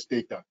them on the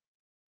stator.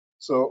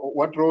 So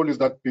what role is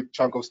that big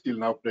chunk of steel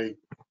now playing?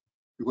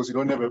 Because you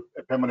don't have a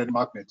permanent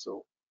magnet.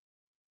 So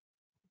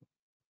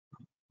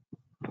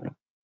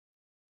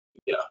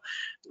yeah,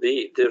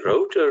 the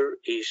rotor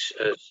is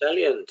a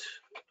salient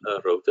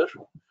rotor.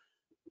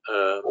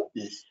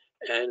 yes.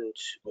 And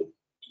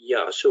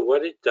yeah, so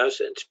what it does,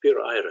 and it's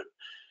pure iron.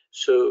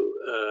 So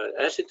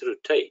as it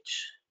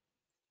rotates,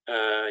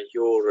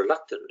 your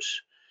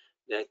reluctance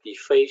that the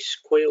phase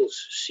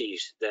coils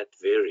sees, that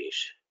varies.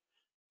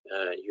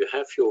 You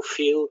have your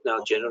field now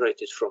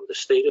generated from the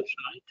stator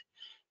side,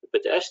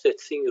 but as that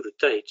thing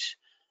rotates,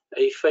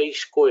 a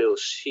phase coil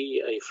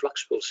see a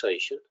flux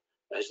pulsation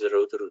as the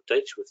rotor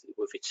rotates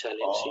with its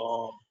saliency,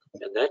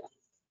 and that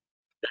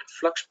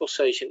flux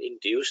pulsation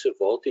induces a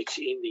voltage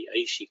in the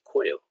AC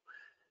coil,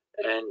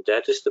 and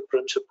that is the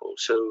principle.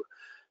 So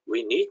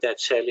we need that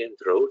salient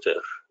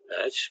rotor.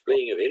 It's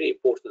playing a very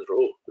important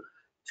role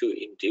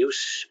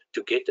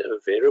to get a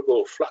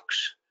variable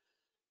flux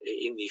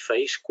in the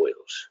phase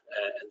coils,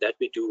 and that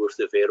we do with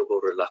the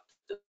variable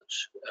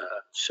reluctance.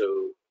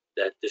 So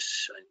that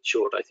is, in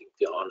short, I think,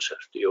 the answer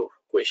to your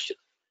question.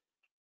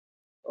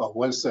 Oh,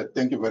 well said.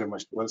 Thank you very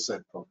much. Well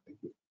said, Prof. Thank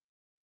you.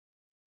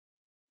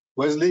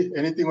 Wesley,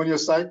 anything on your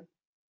side?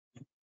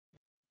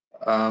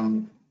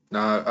 No,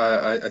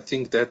 I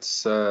think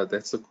that's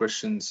the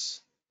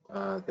questions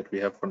that we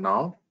have for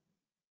now.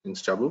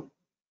 Thanks, Jabu.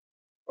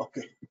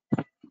 Okay.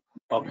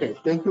 Okay.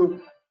 Thank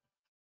you.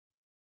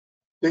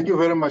 Thank you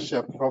very much,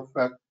 Prof.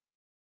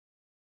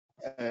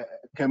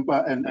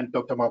 Kamper and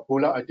Dr.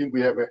 Mabhula. I think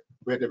we had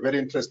a very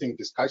interesting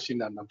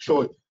discussion, and I'm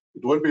sure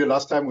it won't be the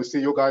last time we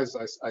see you guys.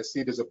 I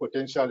see there's a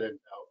potential, and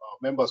our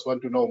members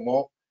want to know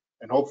more,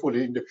 and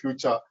hopefully in the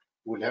future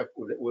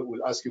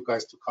we'll ask you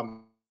guys to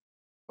come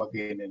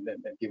again and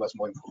give us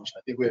more information.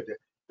 I think we had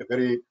a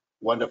very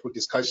wonderful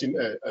discussion.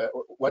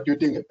 What do you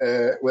think,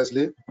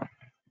 Wesley?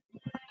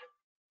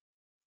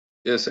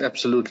 Yes,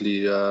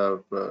 absolutely.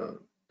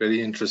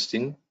 Very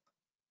interesting.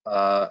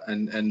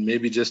 And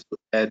maybe just to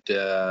add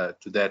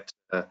to that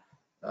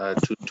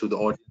to the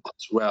audience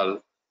as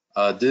well,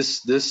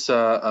 this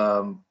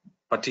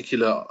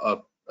particular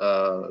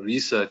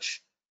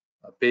research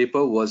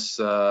paper was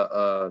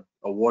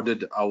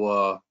awarded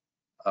our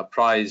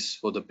prize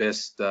for the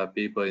best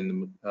paper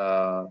in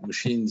the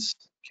machines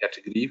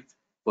category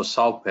for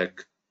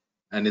SAIEE,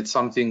 and it's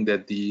something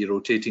that the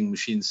Rotating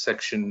Machines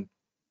Section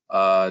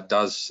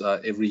does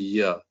every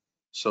year.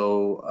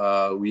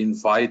 So we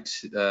invite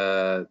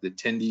the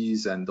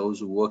attendees and those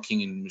who are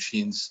working in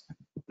machines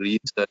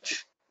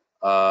research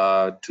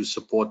to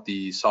support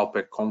the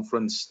SAIEE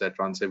conference that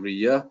runs every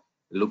year.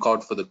 look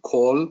out for the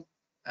call,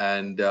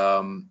 and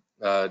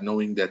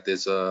knowing that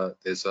there's a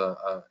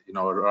you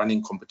know, a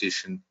running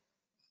competition,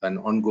 an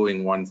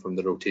ongoing one from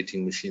the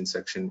rotating machine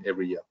section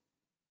every year.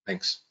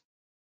 Thanks.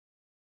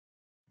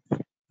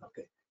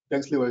 Okay,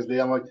 thanks, Wesley.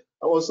 I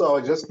was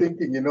just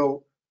thinking, you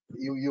know,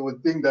 you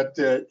would think that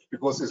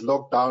because it's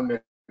locked down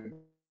and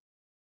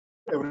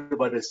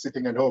everybody's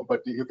sitting at home,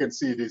 but you can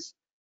see these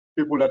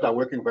people that are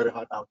working very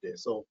hard out there.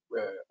 So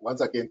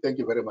once again, thank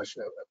you very much,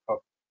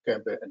 Prof.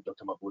 Kamper and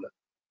Dr. Mabhula.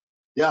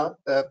 Yeah,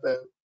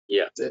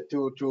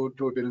 to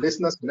the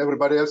listeners and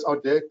everybody else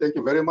out there, thank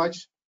you very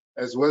much.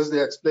 As Wesley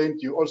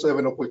explained, you also have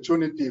an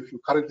opportunity if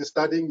you're currently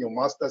studying your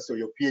master's or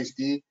your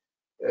PhD.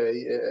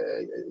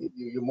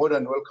 You're more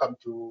than welcome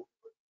to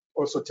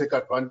also take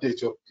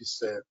advantage of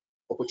this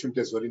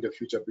opportunity as well in the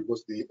future,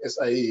 because the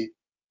SAIEE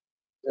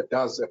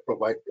does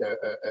provide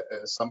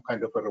some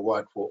kind of a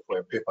reward for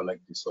a paper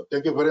like this. So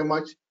thank you very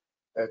much,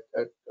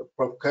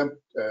 Prof. Kamp,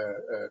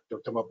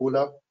 Dr.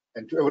 Mabhula,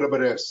 and to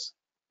everybody else.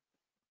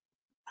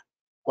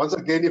 Once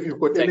again, if you've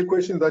got any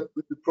questions that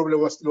you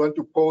probably still want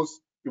to pose,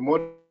 you're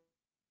more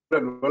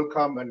than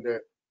welcome, and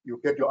you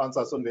get your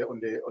answers on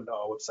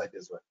our website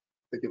as well.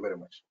 Thank you very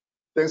much.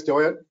 Thanks,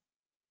 Joanne.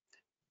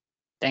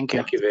 Thank you.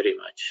 Thank you very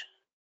much.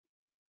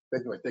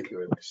 Thank you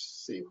very much.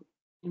 See you.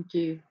 Thank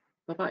you.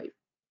 Bye-bye.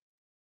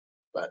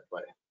 Bye.